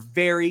 they're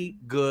very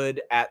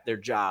good at their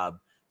job.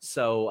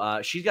 So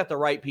she's got the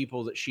right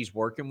people that she's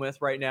working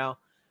with right now.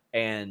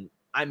 And,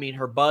 I mean,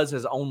 her buzz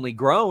has only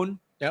grown.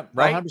 Yep,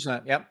 right?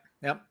 100%. Yep.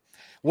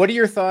 What are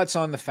your thoughts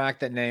on the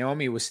fact that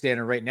Naomi was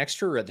standing right next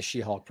to her at the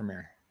She-Hulk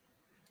premiere?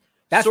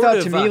 That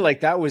felt to me like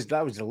that was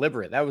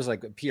deliberate. That was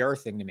like a PR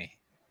thing to me.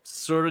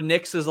 Sort of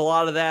nixes a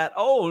lot of that.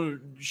 Oh,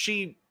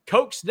 she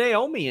coaxed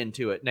Naomi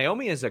into it.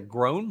 Naomi is a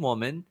grown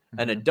woman,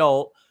 an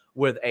adult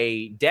with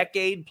a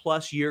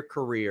decade-plus year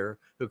career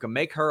who can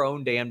make her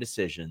own damn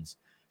decisions.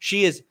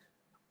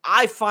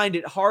 I find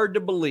it hard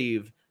to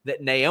believe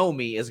that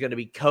Naomi is going to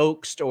be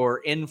coaxed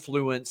or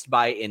influenced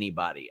by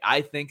anybody.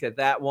 I think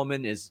that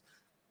woman is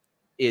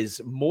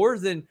more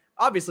than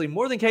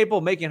capable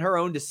of making her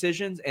own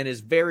decisions and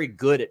is very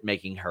good at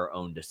making her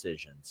own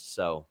decisions.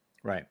 So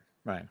right.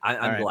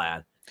 I'm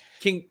glad.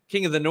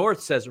 King of the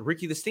North says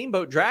Ricky the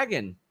Steamboat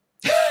Dragon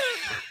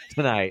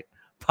tonight.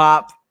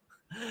 Pop.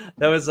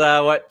 That was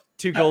what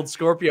Too Cold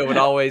Scorpio would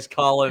always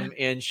call him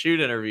in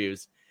shoot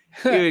interviews.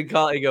 He'd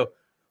go,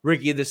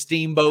 Ricky the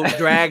Steamboat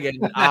Dragon.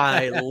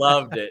 I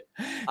loved it.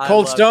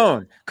 Cold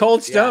Stone.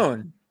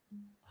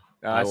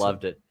 I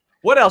loved it.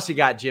 What else you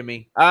got,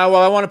 Jimmy? Well,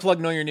 I want to plug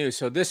Know Your News.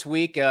 So this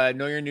week,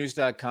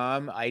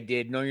 knowyournews.com, I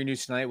did Know Your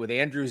News Tonight with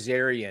Andrew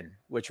Zarian,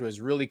 which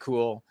was really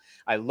cool.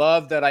 I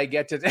love that I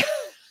get to...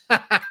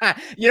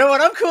 You know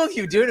what? I'm cool with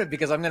you doing it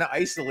because I'm going to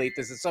isolate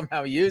this and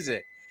somehow use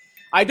it.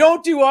 I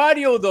don't do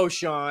audio, though,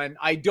 Sean.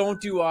 I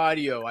don't do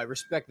audio. I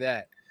respect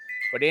that.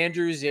 But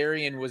Andrew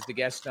Zarian was the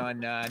guest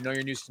on Know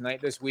Your News Tonight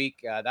this week.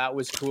 That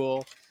was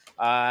cool.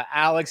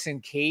 Alex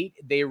and Kate,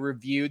 they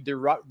reviewed the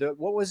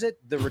what was it?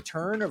 The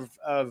return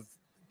of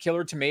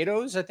Killer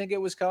Tomatoes, I think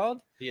it was called.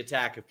 The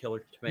Attack of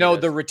Killer Tomatoes. No,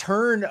 the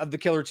Return of the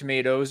Killer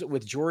Tomatoes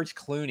with George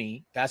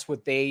Clooney. That's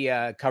what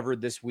they covered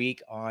this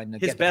week on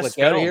his best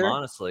film,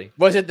 honestly.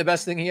 Was it the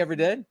best thing he ever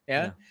did?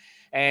 Yeah.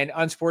 And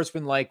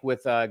Unsportsmanlike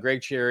with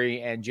Greg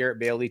Cherry and Jarrett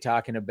Bailey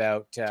talking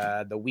about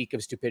the week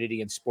of stupidity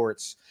in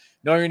sports.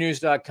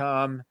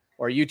 KnowYourNews.com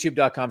or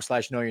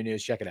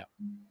YouTube.com/KnowYourNews. Check it out.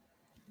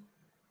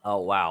 Oh,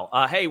 wow.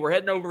 Hey, we're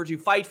heading over to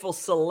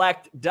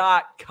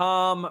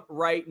FightfulSelect.com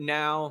right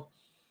now.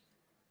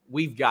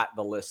 We've got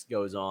the list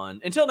goes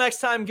on. Until next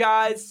time,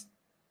 guys,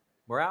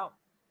 we're out.